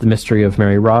 The Mystery of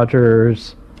Mary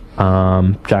Rogers,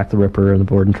 Jack the Ripper, and the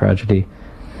Borden Tragedy,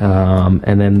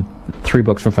 and then 3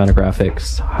 books from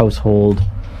Fantagraphics: Housebound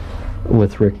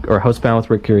with Rick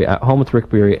Bury, At Home with Rick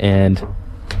Bury, and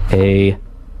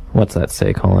what's that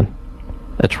say, Colin?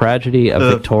 A Tragedy of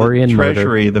Victorian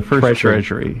Treasury, Murder. the first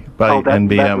Treasury by that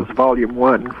NBM. was Volume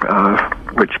 1,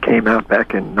 which came out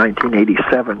back in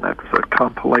 1987. That was a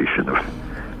compilation of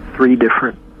 3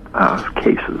 different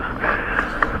cases.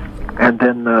 And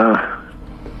then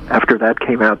after that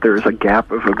came out, there was a gap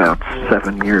of about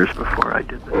 7 years before I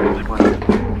did the next one.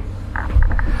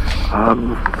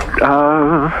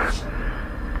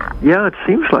 Yeah, it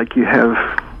seems like you have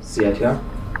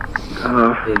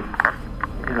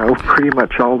pretty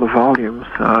much all the volumes,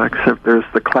 except there's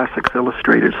the Classics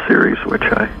Illustrated series, which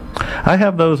I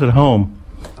have those at home.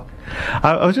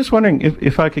 I was just wondering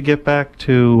if I could get back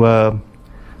to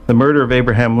The Murder of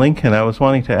Abraham Lincoln. I was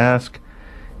wanting to ask,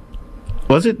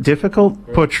 was it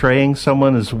difficult portraying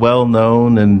someone as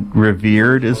well-known and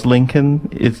revered as Lincoln?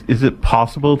 Is it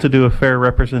possible to do a fair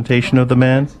representation of the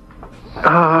man?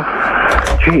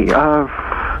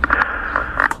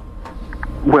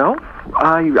 Well,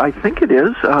 I think it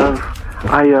is.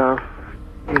 I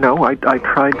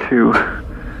tried to,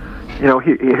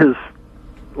 his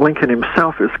Lincoln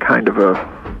himself is kind of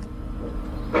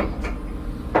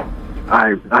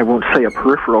I won't say a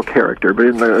peripheral character, but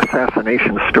in the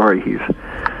assassination story,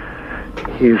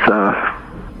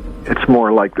 it's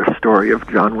more like the story of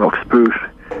John Wilkes Booth.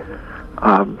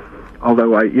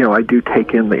 Although I do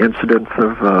take in the incidents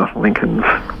of Lincoln's,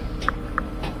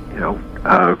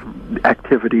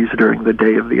 activities during the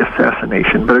day of the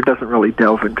assassination, but it doesn't really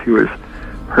delve into his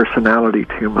personality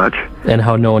too much. And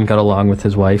how no one got along with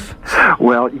his wife.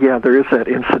 Well, yeah, there is that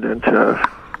incident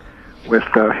with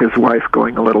his wife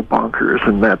going a little bonkers,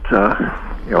 and that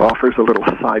offers a little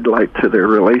sidelight to their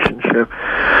relationship.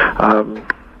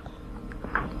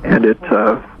 And it's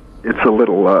a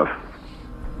little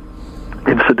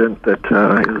incident that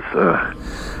is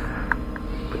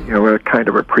a kind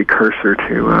of a precursor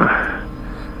to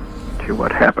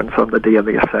what happens on the day of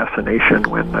the assassination,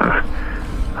 when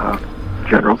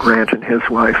General Grant and his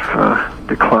wife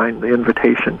declined the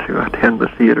invitation to attend the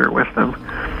theater with them.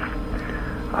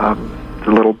 A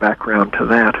little background to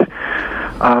that.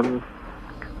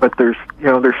 But there's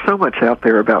so much out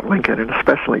there about Lincoln, and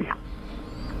especially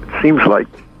it seems like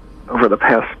over the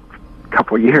past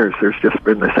couple of years there's just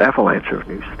been this avalanche of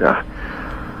new stuff.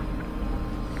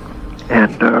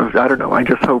 And I don't know, I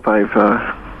just hope I've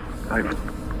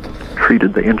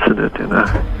treated the incident in a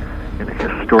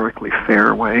historically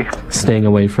fair way. Staying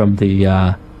away from the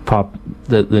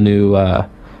the new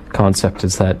concept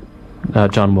is that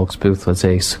John Wilkes Booth was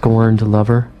a scorned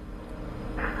lover.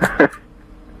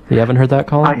 You haven't heard that,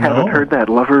 Colin? I haven't heard that.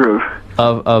 Lover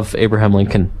of Abraham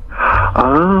Lincoln.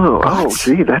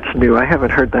 Gee, that's new. I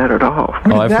haven't heard that at all.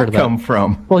 Where did that come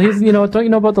from? Well, he's, don't you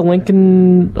know about the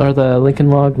Lincoln, or the Lincoln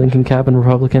Log, Lincoln Cabin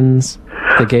Republicans,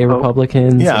 the gay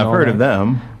Republicans? Yeah, I've heard of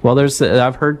them. Well,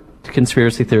 I've heard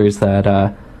conspiracy theories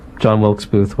that John Wilkes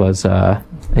Booth was one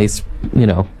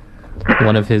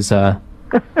of his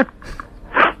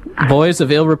boys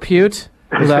of ill repute.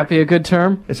 Would that be a good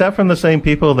term? Is that from the same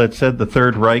people that said the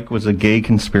Third Reich was a gay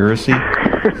conspiracy?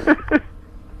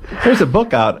 There's a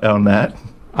book out on that.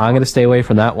 I'm going to stay away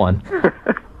from that one.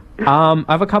 I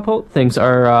have a couple things. One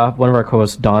of our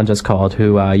co-hosts, Don, just called,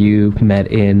 who you met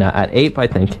at APE, I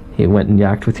think. He went and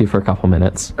yacked with you for a couple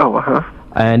minutes. Oh, uh-huh.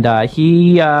 And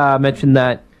he mentioned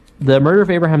that The Murder of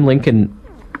Abraham Lincoln,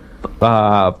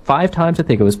 5 times, I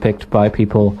think it was picked by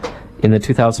people in the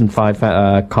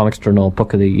 2005 Comics Journal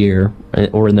Book of the Year,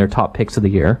 or in their top picks of the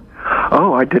year.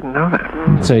 Oh, I didn't know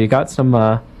that. So you got some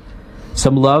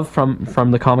love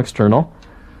from the Comics Journal.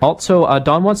 Also,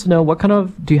 Don wants to know,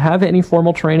 do you have any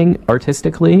formal training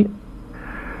artistically?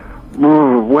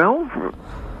 Well,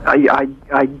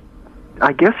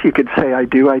 I guess you could say I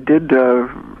do. I did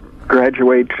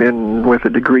graduate with a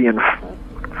degree in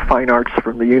fine arts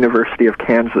from the University of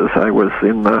Kansas. I was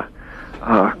in the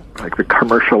the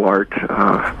commercial art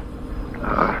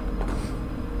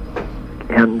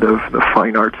end of the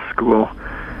fine arts school,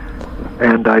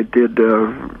 and I did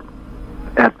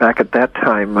back at that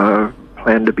time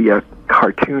planned to be a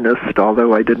cartoonist,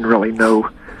 although I didn't really know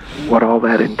what all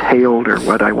that entailed or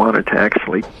what I wanted to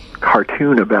actually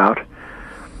cartoon about.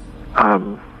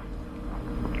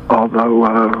 Although,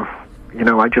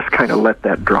 I just kind of let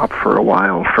that drop for a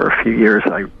while. For a few years,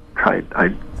 I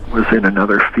was in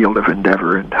another field of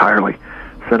endeavor entirely.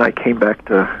 So then I came back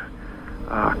to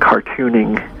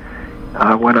cartooning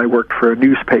when I worked for a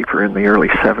newspaper in the early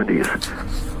 70s.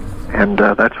 And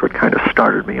that's what kind of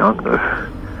started me on the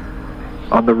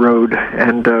road.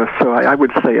 And so I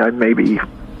would say I'm maybe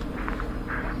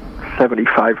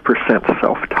 75%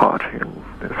 self-taught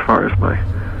as far as my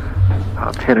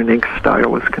pen and ink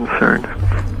style is concerned.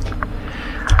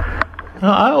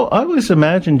 I always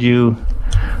imagined you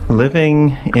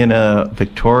living in a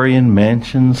Victorian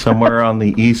mansion somewhere on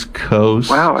the East Coast.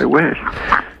 Wow, I wish.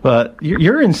 But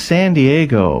you're in San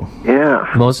Diego. Yeah.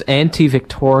 Most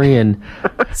anti-Victorian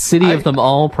city of them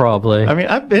all, probably. I mean,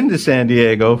 I've been to San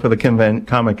Diego for the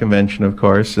comic convention, of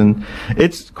course, and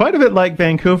it's quite a bit like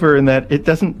Vancouver in that it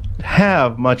doesn't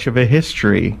have much of a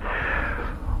history.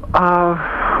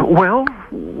 Well,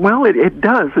 it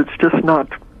does. It's just not,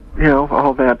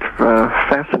 all that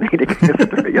fascinating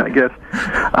history, I guess.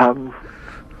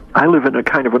 I live in a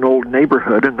kind of an old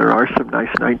neighborhood, and there are some nice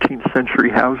 19th century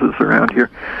houses around here.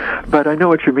 But I know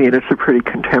what you mean. It's a pretty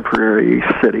contemporary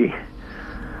city.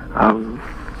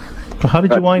 How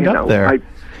did you wind up there?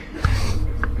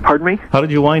 Pardon me? How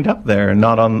did you wind up there and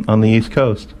not on the East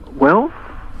Coast? Well,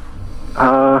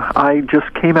 I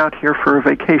just came out here for a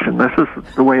vacation. This is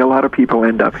the way a lot of people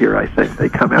end up here, I think. They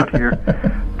come out here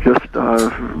just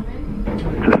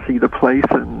to see the place,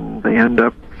 and they end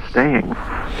up staying.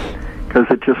 Because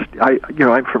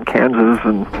I'm from Kansas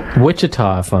and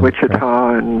Wichita,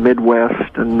 and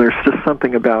Midwest, and there's just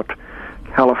something about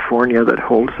California that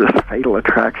holds this fatal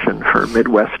attraction for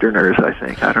Midwesterners, I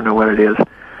think. I don't know what it is.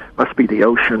 Must be the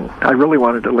ocean. I really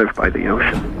wanted to live by the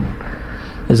ocean.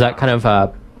 Is that kind of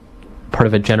part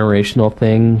of a generational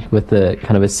thing with the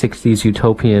kind of a 60s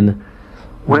utopian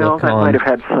Well, look that on? might have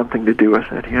had something to do with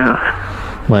it,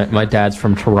 yeah. My dad's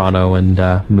from Toronto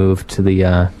and moved to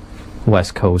the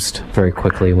West Coast very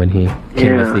quickly when he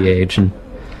came of the age and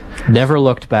never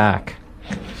looked back.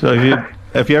 So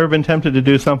have you ever been tempted to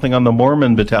do something on the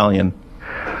Mormon Battalion?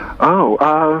 Oh,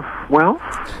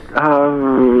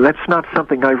 that's not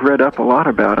something I've read up a lot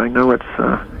about. I know it's...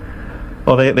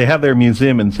 Well, they have their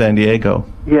museum in San Diego.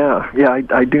 Yeah,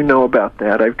 I do know about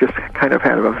that. I've just kind of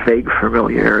had a vague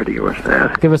familiarity with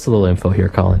that. Give us a little info here,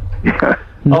 Colin. Yeah.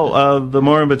 The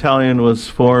Mormon Battalion was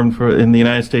formed in the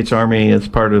United States Army as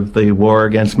part of the war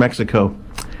against Mexico.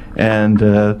 And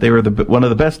they were one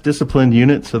of the best disciplined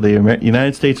units of the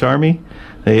United States Army.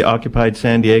 They occupied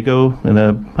San Diego in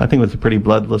I think it was a pretty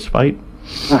bloodless fight.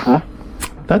 Uh-huh.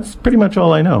 That's pretty much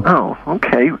all I know. Oh,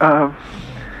 okay.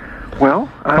 Well...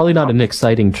 Probably not an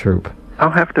exciting troop.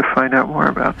 I'll have to find out more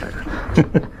about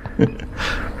that.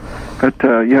 But,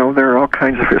 there are all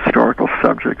kinds of historical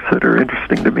subjects that are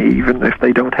interesting to me, even if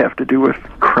they don't have to do with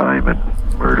crime and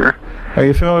murder. Are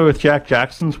you familiar with Jack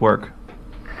Jackson's work?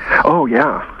 Oh,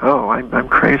 yeah. Oh, I'm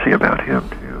crazy about him,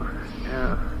 too.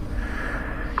 Yeah.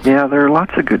 Yeah, there are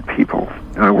lots of good people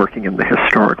working in the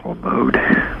historical mode.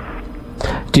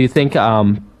 Do you think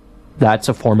that's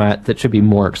a format that should be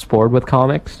more explored with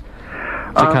comics?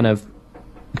 To kind of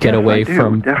get away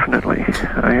from... Definitely.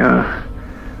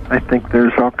 I think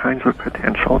there's all kinds of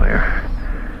potential there.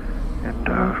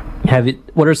 And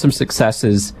what are some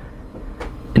successes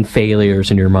and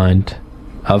failures in your mind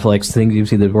of things you've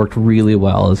seen that worked really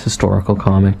well as historical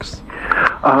comics?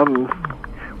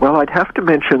 Well, I'd have to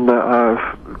mention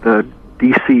the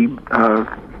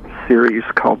DC series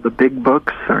called The Big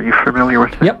Books. Are you familiar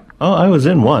with that? Yep. Oh, I was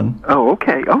in one. Oh,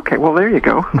 okay. Well, there you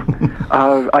go.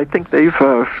 I think they've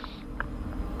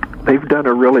done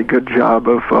a really good job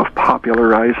of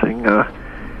popularizing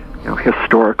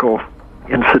historical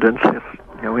incidents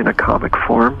in a comic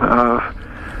form. I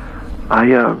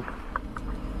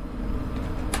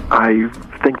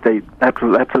think that's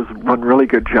one really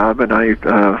good job, and I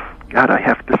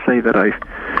have to say that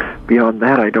beyond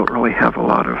that I don't really have a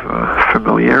lot of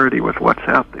familiarity with what's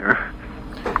out there.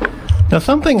 Now,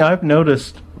 something I've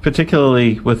noticed,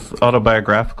 particularly with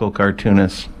autobiographical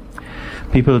cartoonists,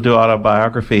 people who do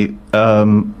autobiography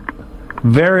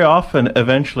very often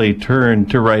eventually turn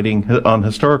to writing on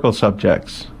historical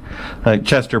subjects. Like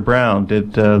Chester Brown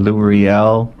did Lou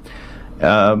Riel.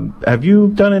 Have you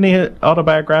done any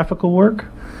autobiographical work?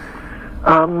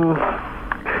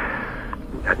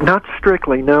 Not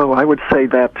strictly, no. I would say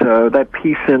that that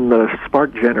piece in the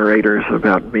Spark Generators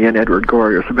about me and Edward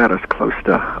Gorey is about as close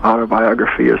to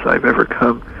autobiography as I've ever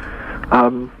come.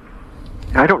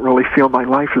 I don't really feel my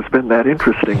life has been that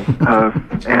interesting,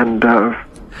 and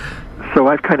so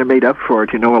I've kind of made up for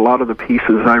it. You know, a lot of the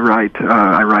pieces I write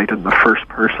in the first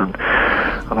person.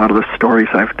 A lot of the stories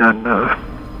I've done,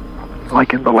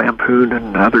 like in the Lampoon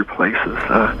and other places,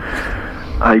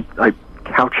 I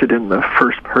couch it in the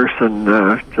first person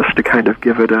just to kind of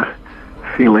give it a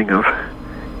feeling of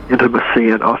intimacy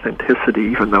and authenticity,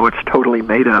 even though it's totally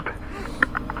made up.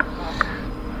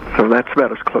 So that's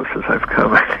about as close as I've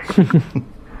come.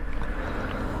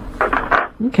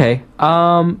 Okay.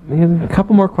 We have a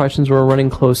couple more questions. We're running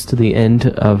close to the end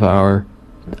of our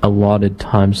allotted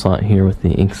time slot here with the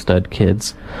Inkstud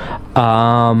kids.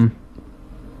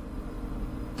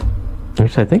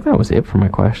 Actually, I think that was it for my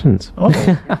questions.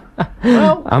 Okay.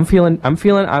 Well,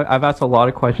 I've asked a lot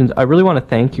of questions. I really want to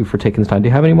thank you for taking the time. Do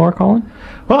you have any more, Colin?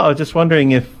 well, I was just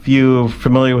wondering if you're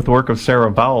familiar with the work of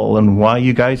Sarah Vowell and why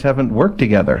you guys haven't worked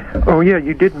together. Oh yeah,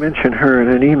 you did mention her in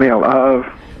an email.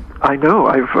 I know.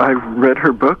 I've read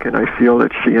her book, and I feel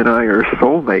that she and I are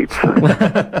soulmates.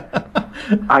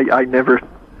 I've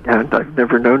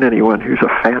never known anyone who's a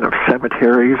fan of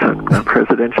cemeteries and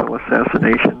presidential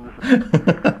assassinations.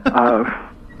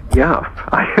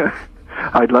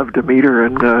 I'd love to meet her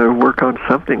and work on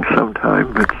something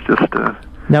sometime. It's just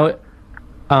Now,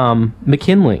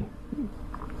 McKinley.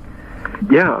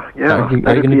 Yeah.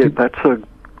 That's a.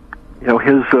 You know,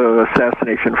 his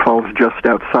assassination falls just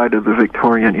outside of the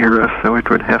Victorian era, so it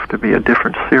would have to be a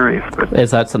different series. But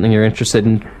Is that something you're interested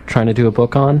in trying to do a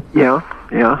book on? yeah,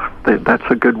 that's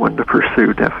a good one to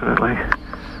pursue, definitely.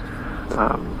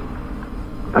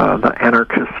 The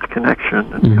anarchist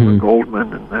connection and Emma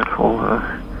Goldman and that whole.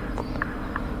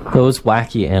 Those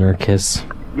wacky anarchists.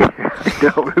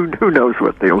 Who knows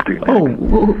what they'll do next? Oh,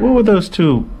 what were those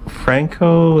two?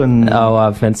 Franco and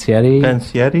Vanzetti?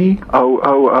 Vanzetti?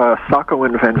 Sacco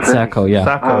and Vanzetti. Sacco, yeah.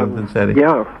 Sacco and Vanzetti.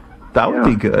 Yeah. That would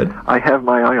be good. I have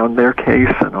my eye on their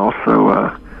case, and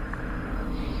also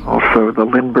the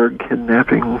Lindbergh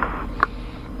kidnapping,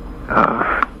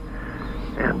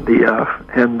 and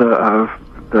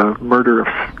the murder of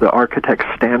the architect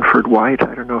Stanford White.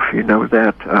 I don't know if you know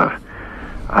that.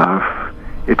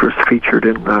 It was featured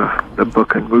in the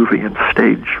book and movie and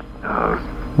stage.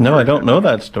 No, I don't know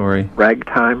that story.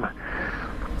 Ragtime.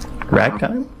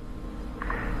 Ragtime?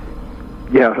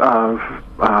 Yeah,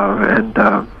 and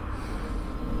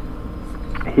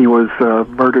he was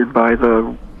murdered by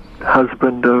the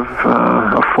husband of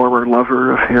a former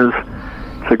lover of his.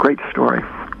 It's a great story.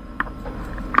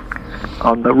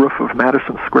 On the roof of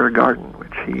Madison Square Garden,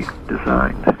 which he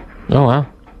designed. Oh, wow.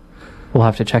 We'll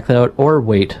have to check that out or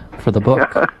wait for the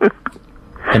book.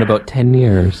 In about 10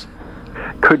 years.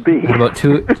 Could be. In about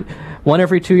one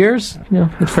every 2 years? Yeah,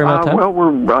 it's a fair amount of time. Well,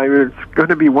 it's going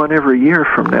to be one every year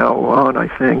from now on, I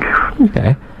think.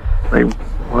 Okay. They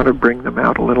want to bring them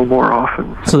out a little more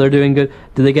often. So they're doing good.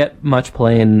 Do they get much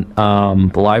play in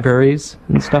the libraries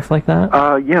and stuff like that?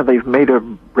 Yeah, they've made a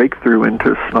breakthrough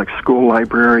into like school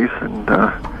libraries and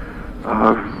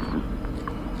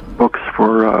books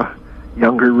for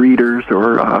younger readers,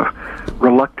 or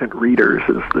reluctant readers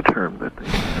is the term that they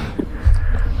use.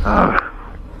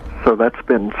 So that's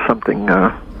been something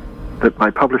that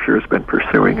my publisher has been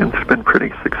pursuing, and it's been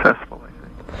pretty successful, I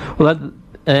think. Well,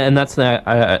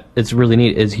 it's really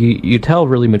neat, is you tell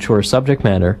really mature subject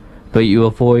matter, but you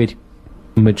avoid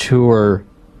mature,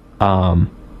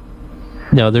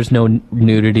 there's no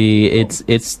nudity,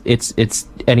 it's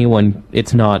anyone,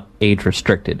 it's not age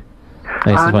restricted.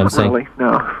 That's what I'm saying. Really,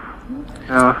 no.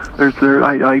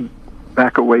 I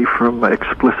back away from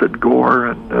explicit gore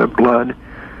and blood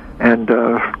and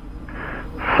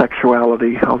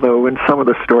sexuality, although in some of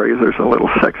the stories there's a little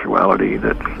sexuality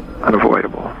that's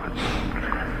unavoidable.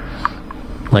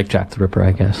 Like Jack the Ripper,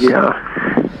 I guess. Yeah.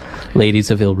 Ladies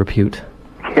of ill repute.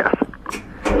 Yes.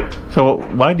 So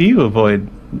why do you avoid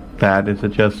that? Is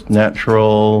it just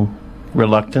natural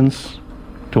reluctance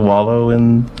to wallow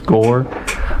in gore?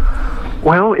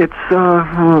 Well, it's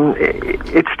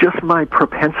just my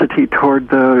propensity toward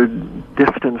the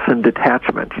distance and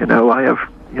detachment. I'm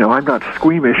not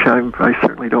squeamish. I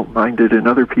certainly don't mind it in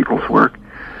other people's work.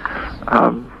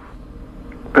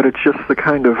 But it's just the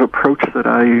kind of approach that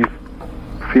I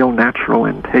feel natural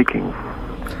in taking.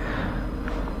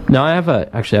 Now I have a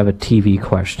TV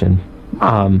question.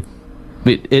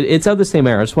 It's of the same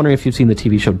era. I was wondering if you've seen the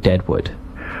TV show Deadwood.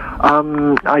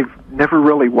 I've never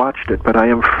really watched it, but I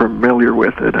am familiar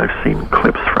with it. I've seen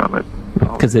clips from it.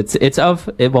 Because it's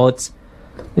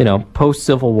post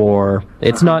Civil War.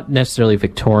 It's not necessarily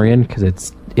Victorian because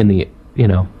it's in the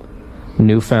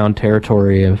newfound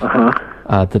territory of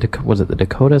was it the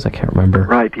Dakotas? I can't remember.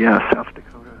 Right. Yeah, South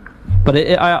Dakota. But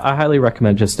I highly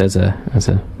recommend just as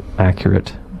a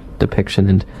accurate depiction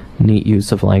and neat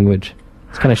use of language.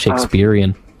 It's kind of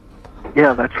Shakespearean.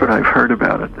 Yeah, that's what I've heard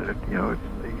about it. That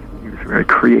they use very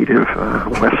creative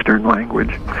Western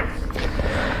language.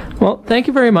 Well, thank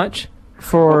you very much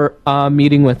for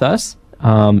meeting with us.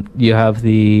 You have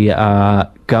the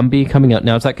Gumby coming out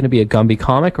now. Is that going to be a Gumby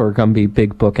comic or a Gumby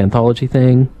big book anthology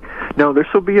thing? No, this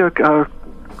will be a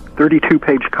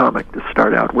 32-page comic to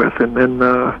start out with, and then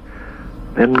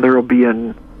there will be a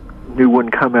new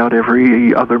one come out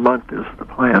every other month is the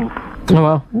plan. Oh,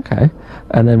 well, okay.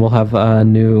 And then we'll have a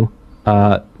new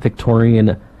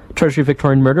Treasury of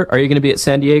Victorian Murder. Are you going to be at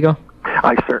San Diego?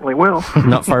 I certainly will.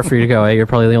 Not far for you to go, eh? You're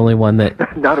probably the only one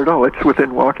that... Not at all. It's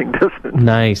within walking distance.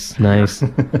 Nice.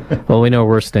 Well, we know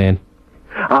where we're staying.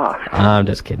 I'm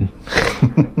just kidding.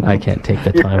 I can't take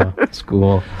the time off of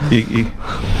school.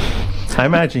 I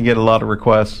imagine you get a lot of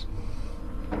requests.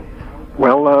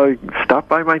 Well, stop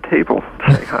by my table.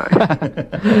 Say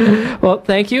hi. Well,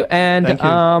 thank you, and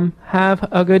have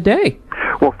a good day.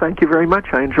 Well, thank you very much.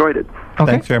 I enjoyed it.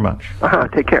 Okay. Thanks very much.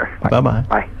 Take care. Bye-bye.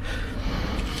 Bye.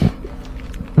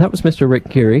 That was Mr. Rick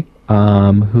Geary,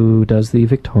 who does the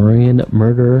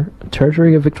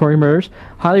Treasury of Victorian Murders.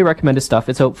 Highly recommend his stuff.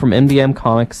 It's out from NBM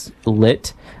Comics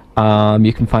Lit.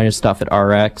 You can find his stuff at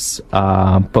RX,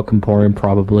 Book Emporium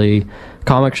probably,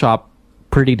 Comic Shop,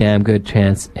 pretty damn good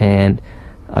chance, and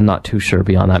I'm not too sure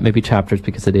beyond that. Maybe Chapters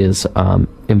because it is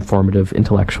informative,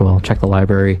 intellectual. Check the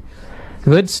library.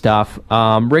 Good stuff.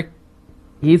 Rick,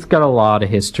 he's got a lot of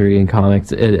history in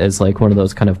comics as like one of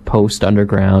those kind of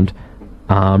post-underground,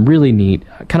 really neat,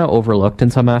 kind of overlooked in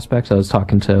some aspects. I was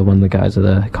talking to one of the guys of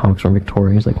the Comics from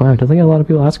Victoria. He's like, wow, I don't think a lot of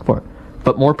people ask for it.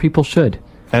 But more people should.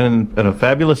 And a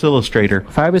fabulous illustrator.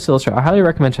 Fabulous illustrator. I highly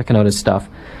recommend checking out his stuff.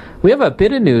 We have a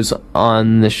bit of news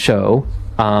on the show.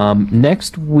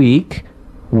 Next week,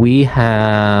 we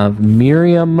have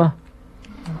Miriam...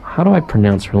 How do I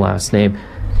pronounce her last name?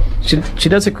 She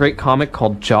does a great comic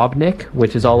called Jobnik,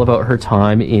 which is all about her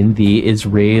time in the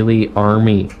Israeli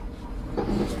army.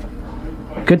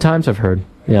 Good times, I've heard.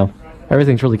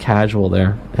 Everything's really casual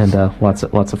there, and lots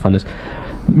of fun.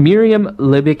 Miriam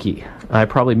Libicki. I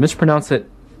probably mispronounced it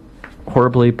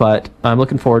horribly, but I'm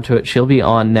looking forward to it. She'll be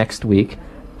on next week.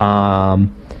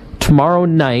 Tomorrow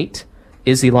night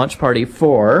is the launch party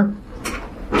for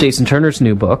Jason Turner's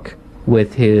new book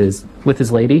with his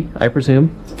lady, I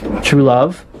presume, True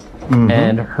Love,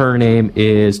 and her name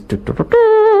is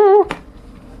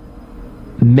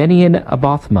Menian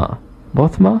Abothma.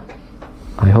 Bothma?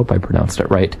 I hope I pronounced it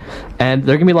right. And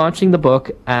they're going to be launching the book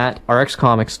at RX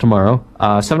Comics tomorrow,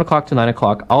 7 o'clock to 9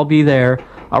 o'clock. I'll be there.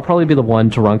 I'll probably be the one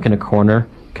drunk in a corner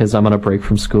because I'm on a break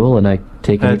from school and I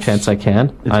take any chance I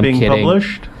can. I'm being kidding.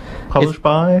 Published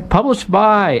by? Published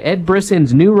by Ed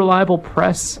Brisson's New Reliable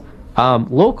Press.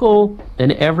 Local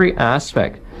in every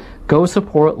aspect. Go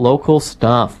support local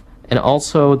stuff. And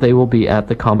also, they will be at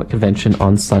the comic convention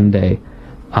on Sunday,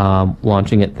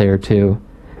 launching it there too.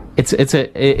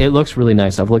 It looks really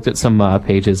nice. I've looked at some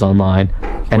pages online,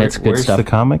 and it's good stuff. Where's the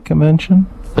comic convention?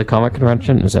 The comic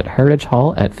convention is at Heritage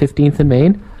Hall at 15th and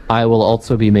Main. I will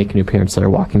also be making an appearance there,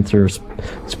 walking through,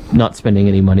 not spending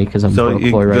any money because I'm broke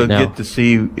boy right now. So you'll get to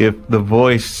see if the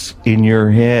voice in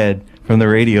your head from the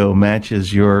radio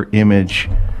matches your image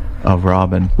of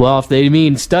Robin. Well, if they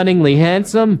mean stunningly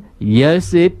handsome,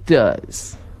 yes, it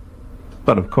does.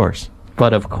 But of course.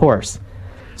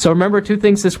 So remember two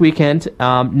things this weekend.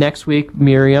 Next week,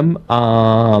 Miriam,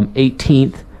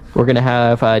 18th, we're going to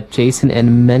have Jason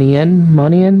and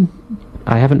Menian.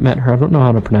 I haven't met her. I don't know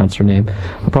how to pronounce her name.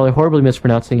 I'm probably horribly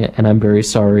mispronouncing it, and I'm very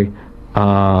sorry.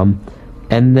 And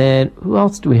then, who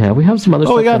else do we have? We have some other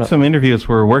stuff. We got some interviews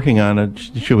we're working on.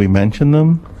 Should we mention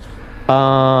them?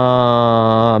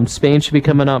 Spain should be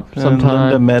coming up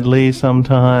sometime. Linda Medley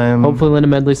sometime. Hopefully Linda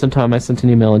Medley sometime. I sent an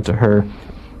email into her.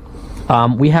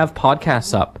 We have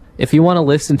podcasts up. If you want to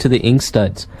listen to the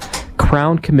Inkstuds,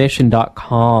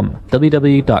 crowncommission.com,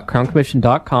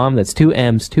 www.crowncommission.com, that's 2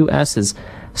 M's, 2 S's,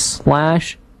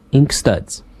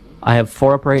 /Inkstuds. I have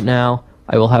 4 up right now.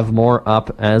 I will have more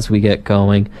up as we get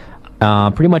going.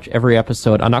 Pretty much every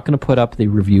episode. I'm not going to put up the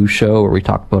review show where we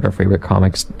talk about our favorite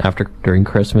comics during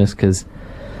Christmas because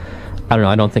I don't know.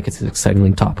 I don't think it's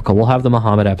excitingly topical. We'll have the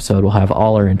Muhammad episode. We'll have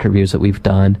all our interviews that we've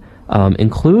done,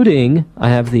 including I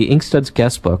have the Inkstuds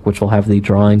guest book, which will have the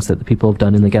drawings that the people have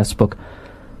done in the guest book.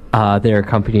 They're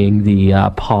accompanying the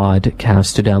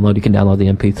podcast to download. You can download the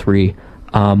MP3.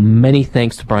 Many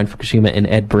thanks to Brian Fukushima and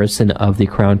Ed Brisson of the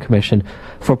Crown Commission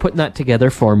for putting that together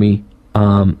for me.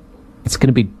 It's going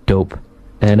to be dope.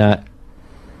 And,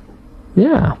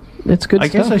 yeah, it's good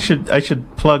stuff. I guess I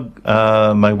should plug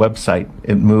my website.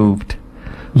 It moved.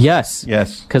 Yes.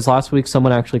 Yes. Because last week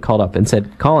someone actually called up and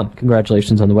said, Colin,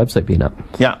 congratulations on the website being up.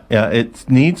 Yeah, it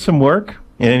needs some work.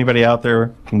 Anybody out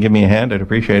there can give me a hand. I'd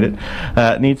appreciate it.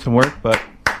 It needs some work, but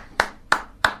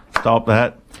stop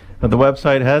that. The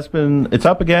website it's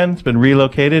up again. It's been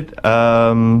relocated.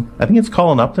 I think it's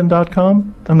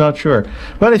colinupton.com. I'm not sure.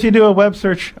 But if you do a web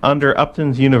search under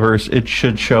Upton's Universe, it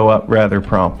should show up rather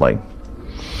promptly.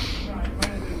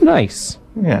 Nice.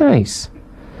 Yeah. Nice.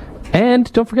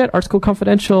 And don't forget, Art School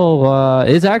Confidential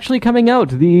is actually coming out.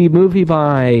 The movie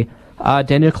by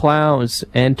Daniel Clowes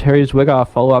and Terry Zwigoff,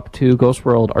 follow-up to Ghost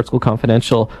World, Art School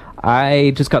Confidential.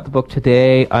 I just got the book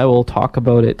today. I will talk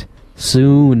about it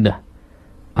soon.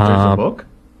 There's a book?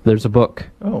 There's a book.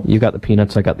 Oh. You got the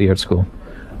peanuts, I got the Art School.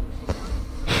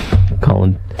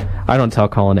 Colin. I don't tell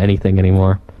Colin anything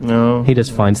anymore. No. He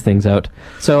just finds things out.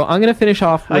 So I'm going to finish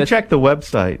off with... I checked the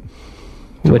website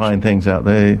to find things out.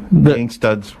 The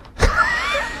Inkstuds.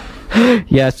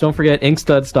 Yes, don't forget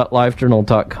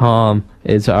inkstuds.livejournal.com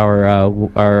is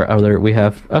our other... We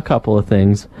have a couple of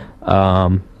things.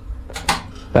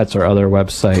 That's our other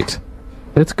website.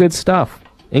 It's good stuff.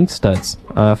 Inkstuds.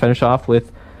 Finish off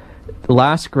with The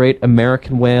Last Great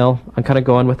American Whale. I'm kind of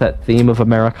going with that theme of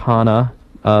Americana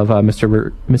of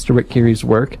Mr. Rick Geary's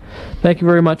work. Thank you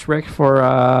very much, Rick,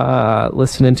 for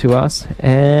listening to us,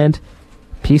 and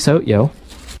peace out, yo.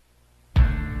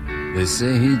 They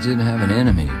say he didn't have an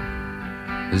enemy.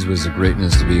 His was a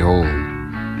greatness to behold.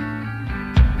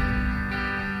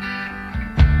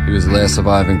 He was the last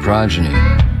surviving progeny,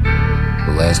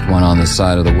 the last one on this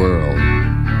side of the world.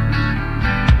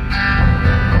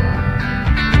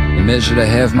 He measured a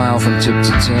half-mile from tip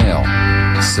to tail,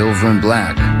 silver and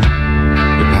black,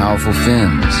 with powerful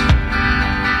fins.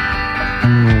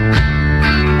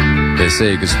 They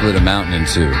say he could split a mountain in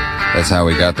two. That's how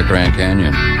he got the Grand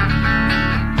Canyon.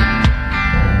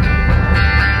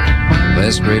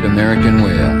 Last great American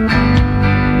whale.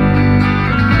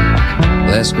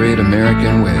 Last great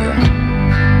American whale.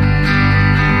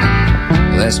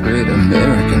 Last great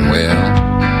American whale.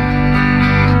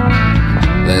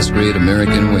 Last great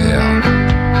American whale.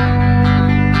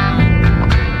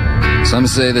 Some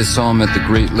say they saw him at the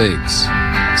Great Lakes.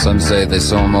 Some say they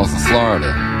saw him off of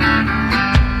Florida.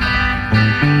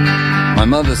 My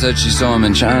mother said she saw him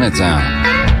in Chinatown.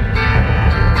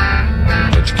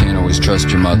 But you can't always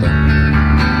trust your mother.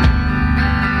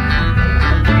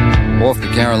 Off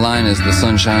the Carolinas, the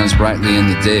sun shines brightly in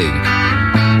the day.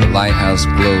 The lighthouse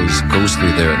glows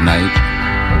ghostly there at night.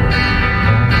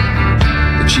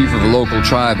 The chief of a local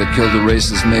tribe had killed a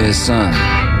racist mayor's son.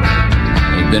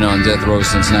 He'd been on death row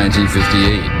since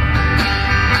 1958.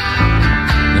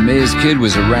 The mayor's kid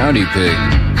was a rowdy pig.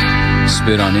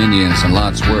 Spit on Indians and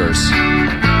lots worse.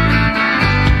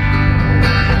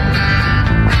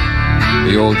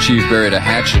 The old chief buried a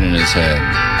hatchet in his head.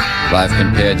 Life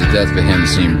compared to death for him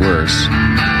seemed worse.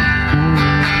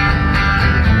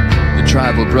 The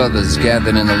tribal brothers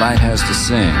gathered in the lighthouse to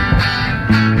sing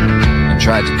and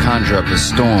tried to conjure up a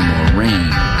storm or rain.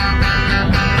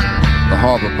 The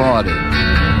harbor parted,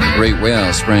 a great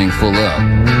whale sprang full up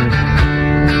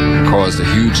and caused a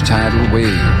huge tidal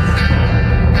wave.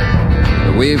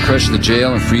 The wave crushed the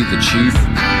jail and freed the chief.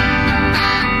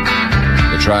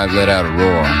 The tribe let out a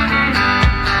roar.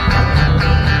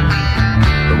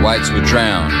 The whites were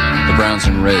drowned, the browns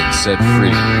and reds set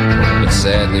free, but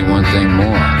sadly one thing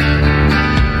more.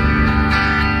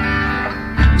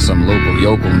 Some local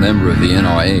yokel member of the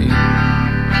NRA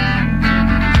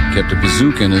kept a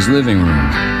bazooka in his living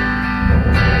room,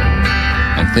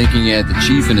 and thinking he had the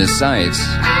chief in his sights,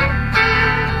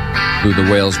 blew the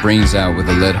whale's brains out with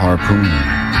a lead harpoon.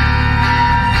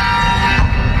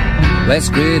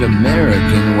 Last great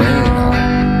American whale.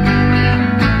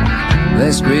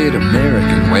 Last great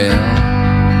American whale.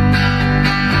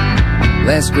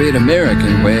 Last great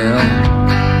American whale.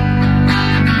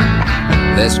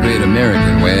 Last great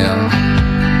American whale.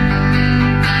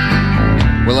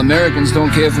 Well, Americans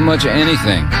don't care for much of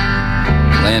anything.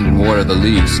 Land and water the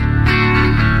least.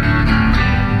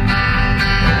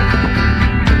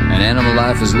 And animal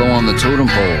life is low on the totem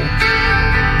pole,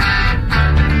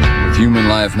 with human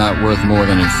life not worth more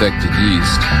than infected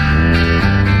yeast.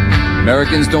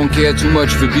 Americans don't care too much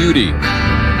for beauty.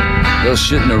 They'll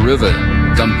shit in a river,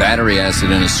 dump battery acid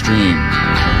in a stream.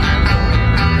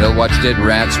 They'll watch dead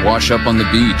rats wash up on the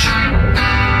beach,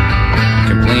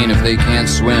 complain if they can't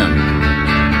swim.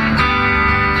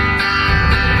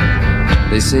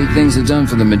 They say things are done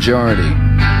for the majority.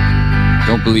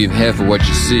 Don't believe half of what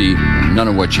you see, none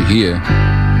of what you hear.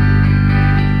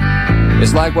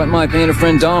 It's like what my painter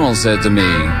friend Donald said to me.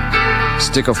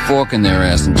 Stick a fork in their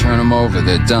ass and turn them over,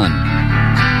 they're done.